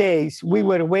 3 days, we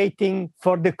were waiting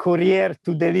for the courier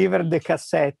to deliver the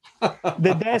cassette.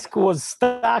 The desk was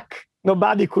stuck.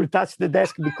 Nobody could touch the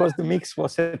desk because the mix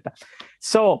was set up.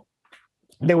 So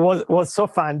there was so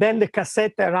fun. Then the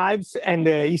cassette arrives and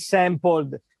we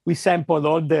sampled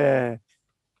all the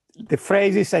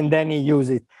phrases and then he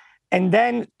used it. And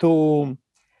then to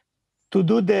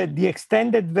do the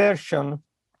extended version,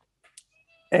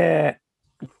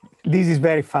 this is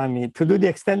very funny. To do the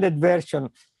extended version,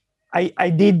 I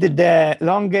did the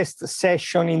longest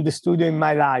session in the studio in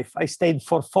my life. I stayed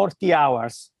for 40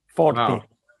 hours. 40.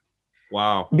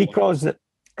 Wow. Because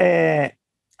I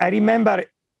remember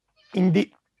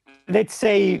let's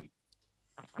say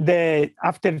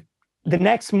after the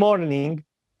next morning,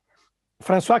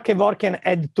 Francois Kevorkian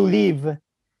had to leave.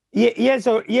 He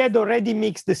had already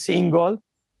mixed the single,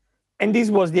 and this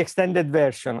was the extended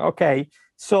version. Okay,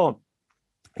 so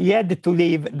he had to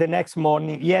leave the next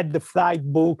morning. He had the flight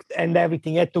booked and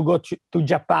everything. He had to go to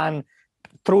Japan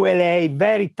through LA,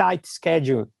 very tight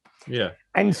schedule. Yeah.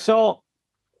 And so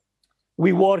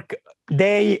we work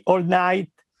day or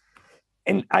night.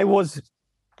 And I was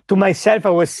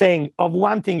saying, of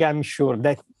one thing I'm sure,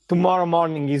 that tomorrow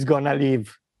morning he's going to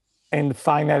leave. And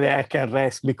finally I can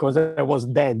rest because I was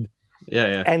dead.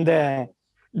 Yeah. And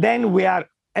then we are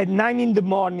at 9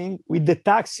 a.m. with the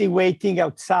taxi waiting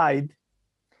outside.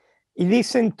 He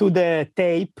listened to the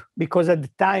tape because at the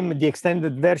time the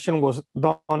extended version was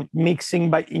done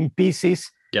mixing in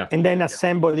pieces and then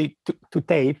assembled it to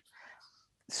tape.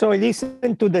 So he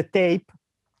listened to the tape,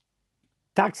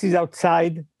 taxi's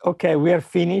outside, okay, we are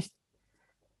finished.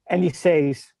 And he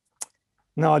says,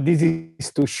 no, this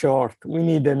is too short. We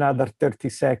need another 30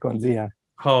 seconds here.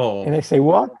 Oh. And I say,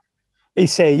 what? He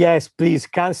say, yes, please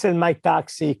cancel my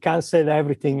taxi, cancel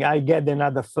everything. I get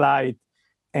another flight.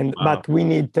 But we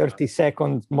need 30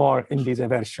 seconds more in this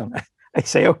version. I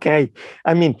say, okay.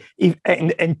 I mean,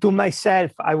 and to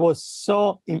myself, I was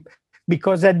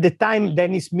because at the time,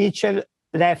 Dennis Mitchell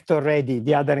left already,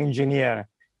 the other engineer.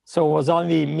 So it was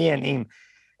only me and him.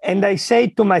 And I say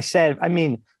to myself, I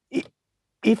mean,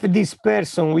 if this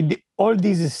person with all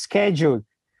this schedule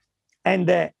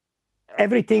and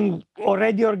everything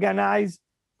already organized,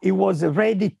 he was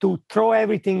ready to throw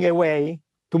everything away,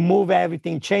 to move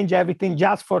everything, change everything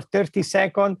just for 30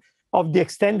 seconds of the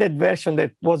extended version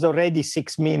that was already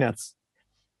 6 minutes.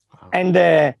 Wow.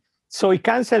 And so he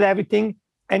canceled everything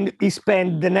and he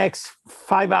spent the next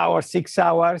 5 hours, 6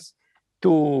 hours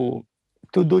to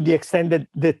do the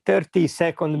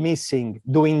 30-second missing,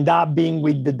 doing dubbing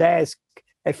with the desk,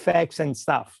 effects and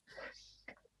stuff.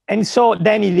 And so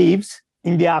then he leaves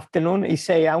in the afternoon. He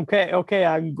say, okay,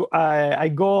 I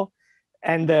go.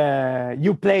 And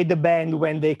you play the band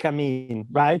when they come in,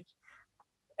 right?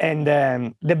 And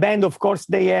the band, of course,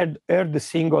 they had heard the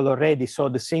single already. So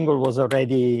the single was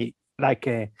already like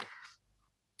a...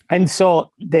 And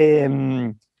so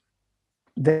he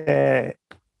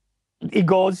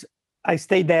goes, I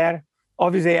stay there.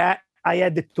 Obviously, I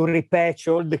had to repatch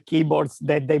all the keyboards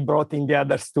that they brought in the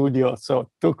other studio. So it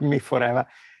took me forever.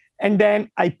 And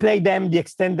then I play them the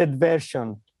extended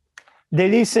version. They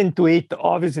listened to it,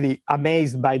 obviously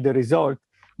amazed by the result,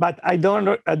 but I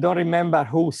don't remember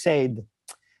who said,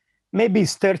 maybe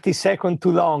it's 30 seconds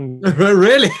too long.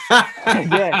 Really?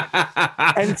 Yeah.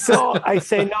 And so I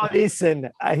say, no, listen.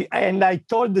 I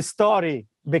told the story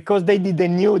because they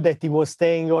didn't knew that he was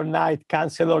staying all night,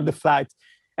 cancel all the flights.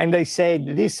 And I said,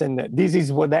 listen, this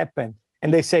is what happened.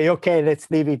 And they say, okay,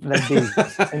 let's leave it like this.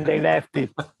 And they left it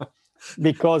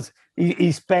because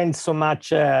he spent so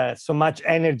much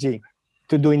energy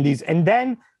to doing this. And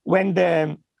then when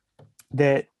the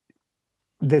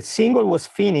single was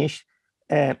finished,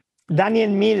 Daniel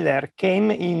Miller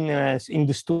came in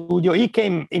the studio. He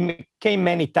came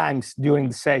many times during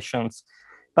the sessions,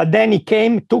 but then he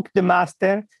came, took the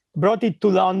master, brought it to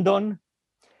London,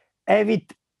 have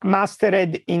it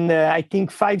mastered in I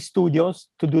think 5 studios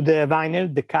to do the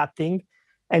vinyl, the cutting,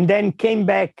 and then came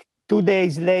back 2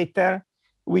 days later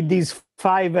with these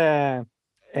 5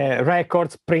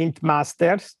 records, print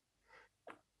masters.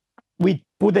 We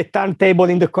put a turntable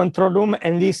in the control room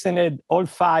and listened all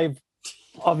 5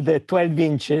 of the 12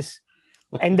 inches,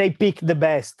 and they pick the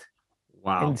best.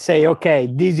 Wow. And say, okay,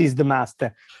 this is the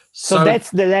master. So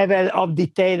that's the level of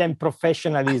detail and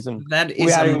professionalism. That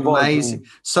is amazing.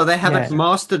 So they have it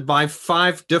mastered by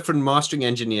 5 different mastering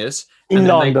engineers in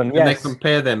London. And they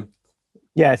compare them.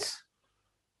 Yes.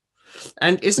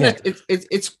 And isn't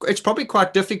it's probably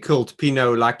quite difficult,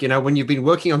 Pino, like, when you've been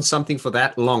working on something for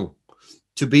that long,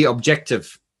 to be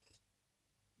objective.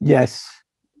 Yes.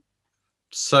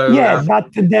 So but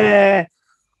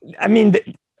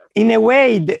in a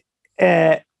way,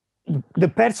 the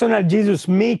Personal Jesus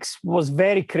mix was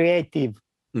very creative.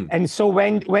 And so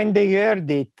when they heard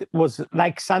it was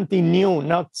like something new,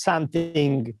 not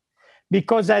something,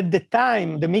 because at the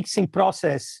time the mixing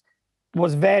process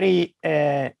was very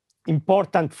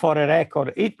important for a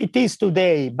record. It is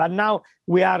today, but now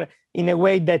we are in a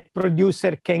way that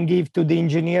producer can give to the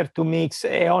engineer to mix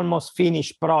a almost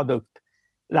finished product,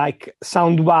 like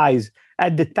sound-wise.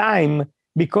 At the time,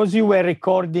 because you were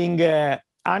recording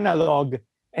analog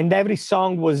and every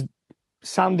song was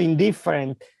sounding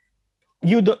different,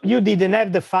 you didn't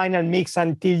have the final mix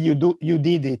until you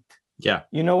did it. Yeah.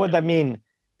 You know what I mean?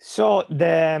 So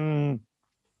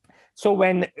so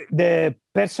when the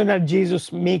Personal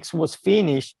Jesus mix was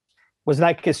finished, was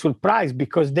like a surprise,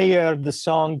 because they heard the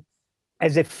song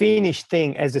as a finished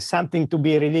thing, as something to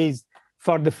be released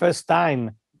for the first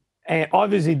time. And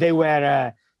obviously they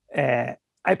were,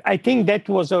 I think that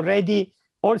was already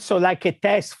also like a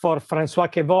test for Francois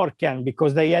Kevorkian,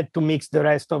 because they had to mix the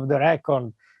rest of the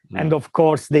record. And of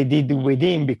course they did it with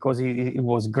him because it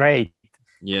was great.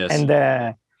 Yes.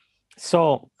 And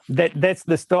so that's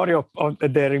the story of the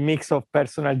remix of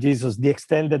Personal Jesus, the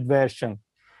extended version.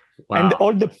 Wow. And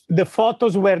all the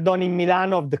photos were done in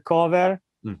Milan of the cover.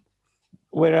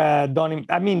 Were done in,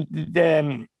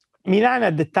 Milan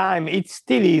at the time, it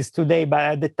still is today, but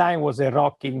at the time was a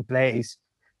rocking place.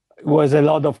 It was a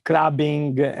lot of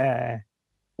clubbing,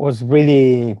 was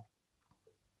really...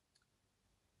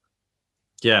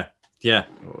 Yeah.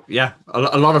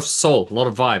 A lot of soul, a lot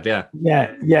of vibe.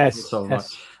 Yes.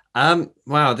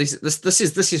 Wow,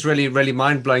 this is really, really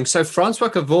mind blowing. So Francois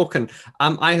Kevorkian,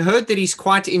 I heard that he's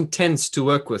quite intense to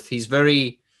work with. He's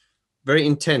very, very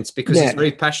intense because he's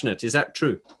very passionate. Is that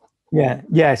true? Yeah.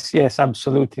 Yes,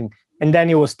 absolutely. And then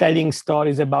he was telling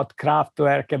stories about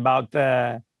Kraftwerk, about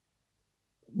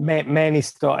many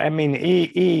stories. I mean,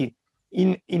 he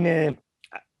in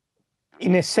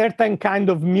a certain kind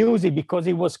of music, because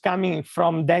he was coming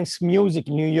from dance music,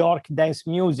 New York dance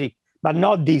music, but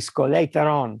not disco later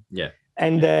on. Yeah.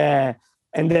 And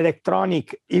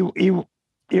electronic, he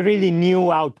really knew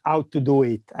how to do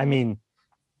it. I mean,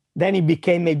 then he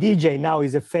became a DJ. Now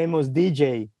he's a famous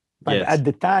DJ. But at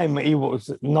the time, he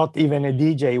was not even a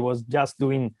DJ. He was just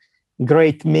doing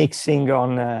great mixing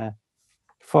on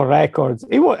for records.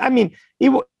 He was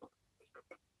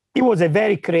a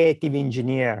very creative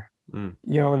engineer. You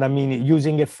know what I mean?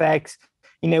 Using effects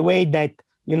in a way that,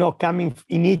 coming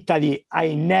in Italy,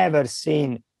 I never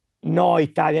seen no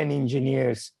Italian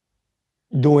engineers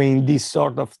doing this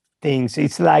sort of things.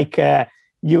 It's like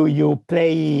you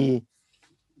play.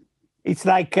 It's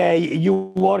like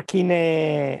you work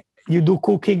you do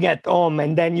cooking at home,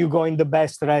 and then you go in the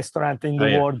best restaurant in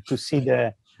the world to see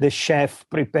the chef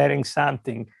preparing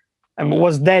something. And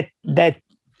was that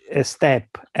step?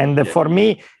 And for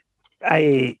me,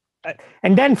 and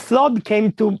then Flood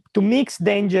came to mix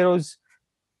Dangerous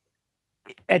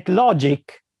at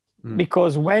Logic,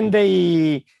 because when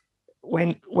then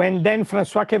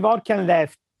Francois Kevorkian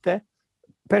left,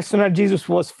 Personal Jesus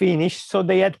was finished, so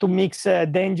they had to mix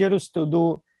Dangerous to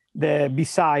do the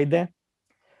B-side.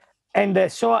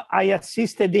 And so I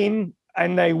assisted him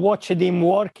and I watched him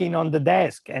working on the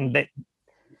desk. And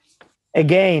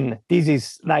again, this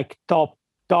is like top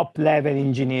level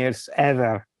engineers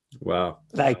ever. Wow.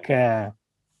 Like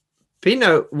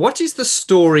Pino, what is the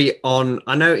story on,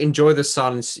 I know Enjoy the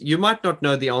Silence, you might not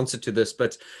know the answer to this,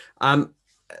 but on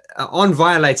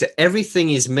Violator,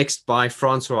 everything is mixed by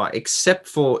Francois except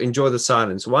for Enjoy the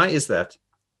Silence. Why is that?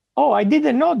 Oh, I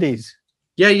didn't know this.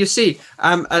 Yeah, you see,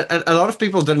 a lot of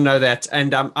people didn't know that.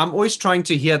 And I'm always trying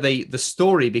to hear the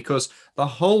story, because the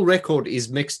whole record is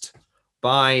mixed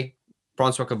by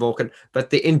Francois Kevorkian,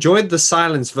 but the Enjoyed the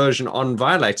Silence version on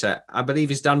Violator, I believe,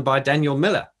 is done by Daniel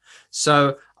Miller.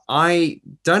 So I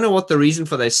don't know what the reason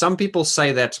for that. Some people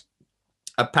say that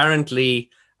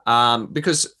apparently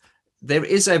because there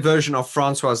is a version of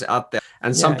Francois out there,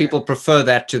 and some people prefer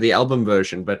that to the album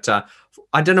version, but I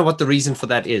don't know what the reason for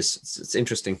that is. It's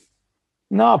interesting.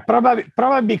 No,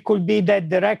 probably could be that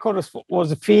the record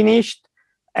was finished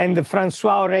and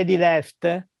Francois already left.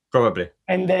 Probably.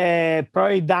 And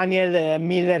probably Daniel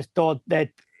Miller thought that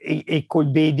it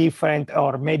could be different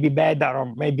or maybe better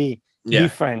or maybe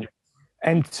different.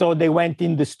 And so they went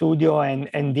in the studio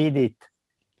and did it.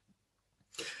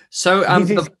 So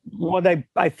this is what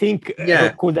I think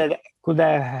could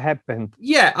have happened.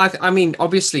 Yeah, I mean,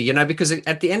 obviously, you know, because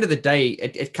at the end of the day,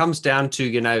 it comes down to,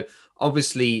 you know,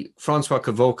 obviously Francois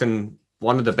Kevorkian,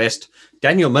 one of the best.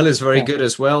 Daniel Miller's very good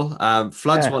as well.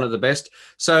 Flood's one of the best.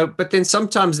 So, but then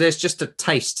sometimes there's just a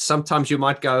taste. Sometimes you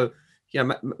might go,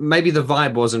 yeah, maybe the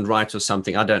vibe wasn't right or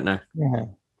something. I don't know.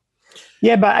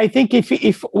 Yeah, but I think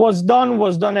if was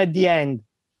done at the end,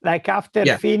 like after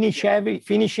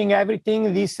finishing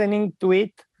everything, listening to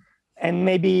it, and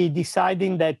maybe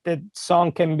deciding that the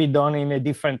song can be done in a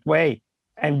different way.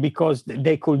 And because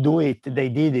they could do it, they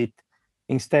did it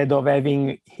instead of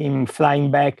having him flying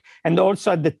back. And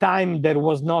also at the time, there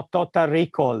was no Total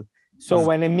Recall. So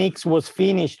when a mix was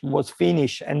finished,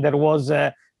 and there was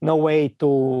no way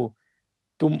to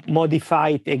modify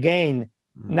it again.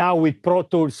 Now with Pro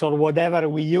Tools or whatever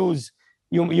we use,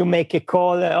 you make a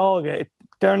call,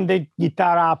 turn the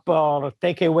guitar up or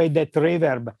take away that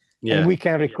reverb. And we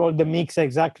can record the mix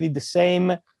exactly the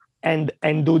same and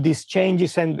do these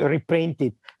changes and reprint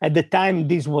it. At the time,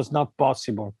 this was not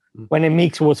possible. When a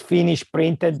mix was finished,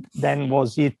 printed, then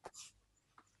was it.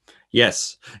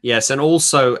 Yes. And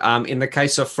also, in the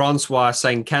case of Francois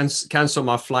saying, cancel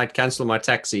my flight, cancel my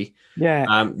taxi.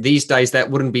 These days,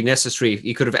 that wouldn't be necessary.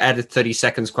 You could have added 30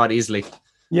 seconds quite easily.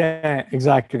 Yeah,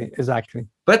 exactly.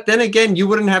 But then again, you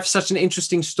wouldn't have such an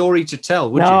interesting story to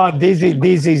tell, would you? No, this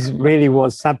is really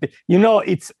was something. You know,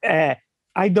 it's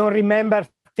I don't remember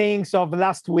things of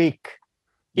last week.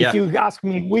 If you ask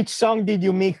me which song did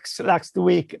you mix last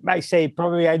week, I say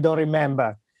probably I don't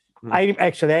remember. I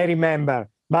remember,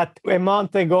 but a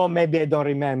month ago maybe I don't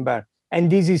remember. And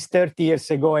this is 30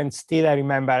 years ago, and still I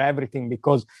remember everything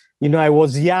because you know I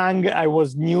was young, I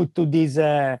was new to this.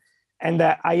 And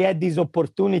I had this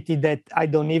opportunity that I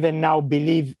don't even now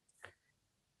believe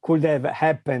could have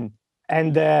happened.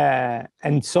 And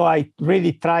so I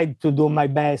really tried to do my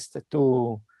best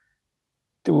to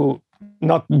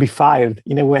not be fired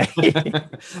in a way.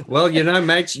 Well, you know,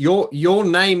 mate, your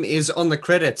name is on the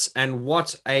credits, and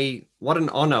what an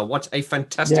honor, what a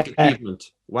fantastic achievement.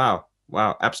 Wow,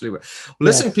 absolutely.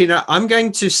 Listen, Pino, I'm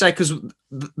going to say, because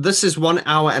this is 1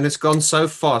 hour and it's gone so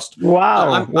fast.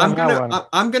 Wow.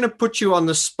 I'm going to put you on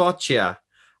the spot here.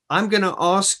 I'm going to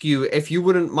ask you if you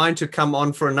wouldn't mind to come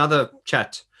on for another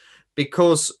chat,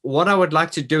 because what I would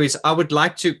like to do is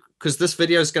because this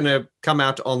video is going to come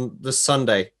out on this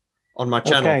Sunday on my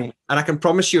channel, and I can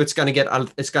promise you it's going to get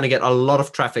a lot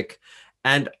of traffic.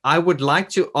 And I would like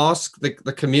to ask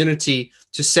the community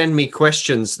to send me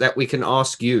questions that we can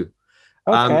ask you.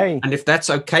 And if that's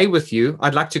okay with you,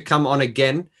 I'd like to come on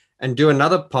again and do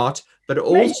another part. But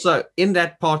also in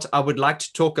that part, I would like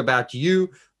to talk about you,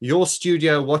 your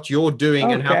studio, what you're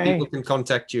doing, and how people can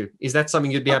contact you. Is that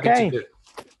something you'd be happy to do?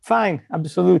 Fine,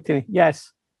 absolutely.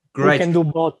 Yes. Great. We can do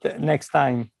both next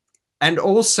time. And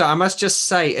also, I must just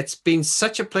say, it's been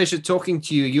such a pleasure talking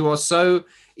to you. You are so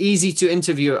easy to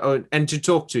interview and to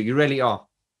talk to. You really are.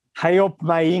 I hope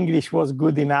my English was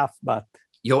good enough, but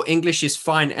your English is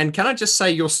fine. And can I just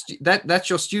say that's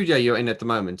your studio you're in at the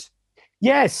moment?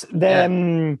 Yes. Go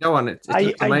on. It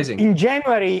looks amazing. In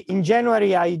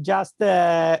January, I just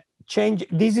changed.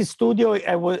 This studio,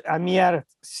 I'm here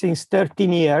since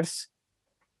 13 years.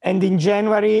 And in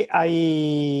January,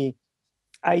 I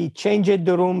changed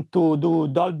the room to do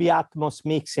Dolby Atmos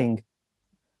mixing.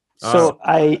 So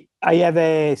I have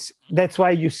that's why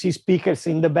you see speakers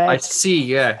in the back. I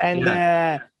see,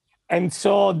 and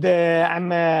so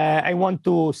I want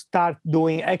to start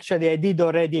doing. Actually, I did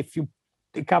already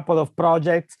a couple of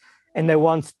projects, and I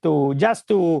want to just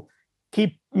to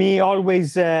keep me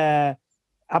always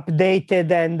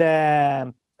updated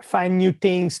and find new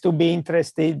things to be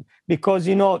interested, because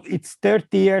you know it's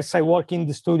 30 years I work in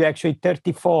the studio, actually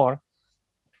 34,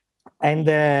 and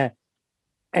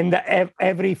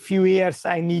every few years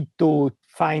I need to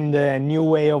find a new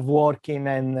way of working,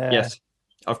 and yes,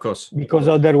 of course, because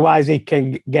otherwise it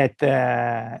can get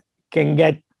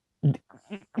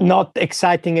not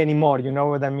exciting anymore. You know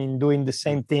what I mean? Doing the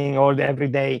same thing every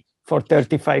day for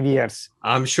 35 years.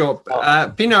 I'm sure.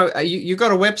 Pino, you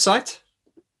got a website?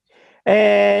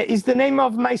 Is the name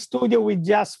of my studio with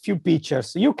just few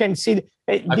pictures. You can see.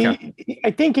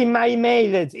 I think in my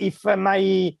email, if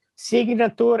my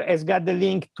signature has got the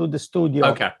link to the studio.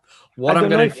 Okay. I don't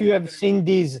know if you have seen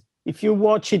this. If you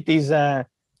watch it, there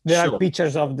are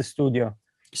pictures of the studio.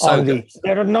 So only.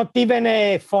 There are not even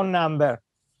a phone number.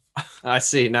 I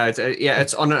see. No,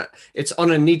 it's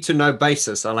on a need to know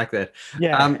basis. I like that.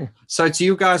 Yeah. So to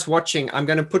you guys watching, I'm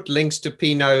going to put links to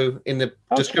Pino in the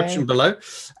description below,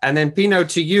 and then Pino,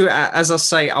 to you, as I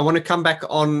say, I want to come back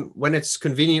on when it's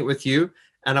convenient with you,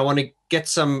 and I want to get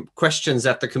some questions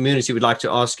that the community would like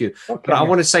to ask you. Okay. But I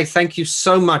want to say thank you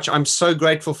so much. I'm so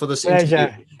grateful for this interview.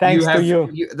 Thanks to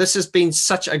you. This has been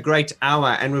such a great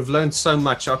hour, and we've learned so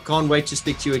much. I can't wait to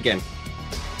speak to you again.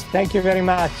 Thank you very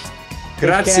much.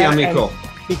 Grazie, amico.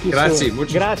 Grazie.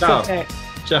 Grazie. Ciao.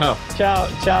 Ciao. Ciao,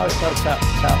 ciao, ciao,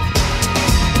 ciao.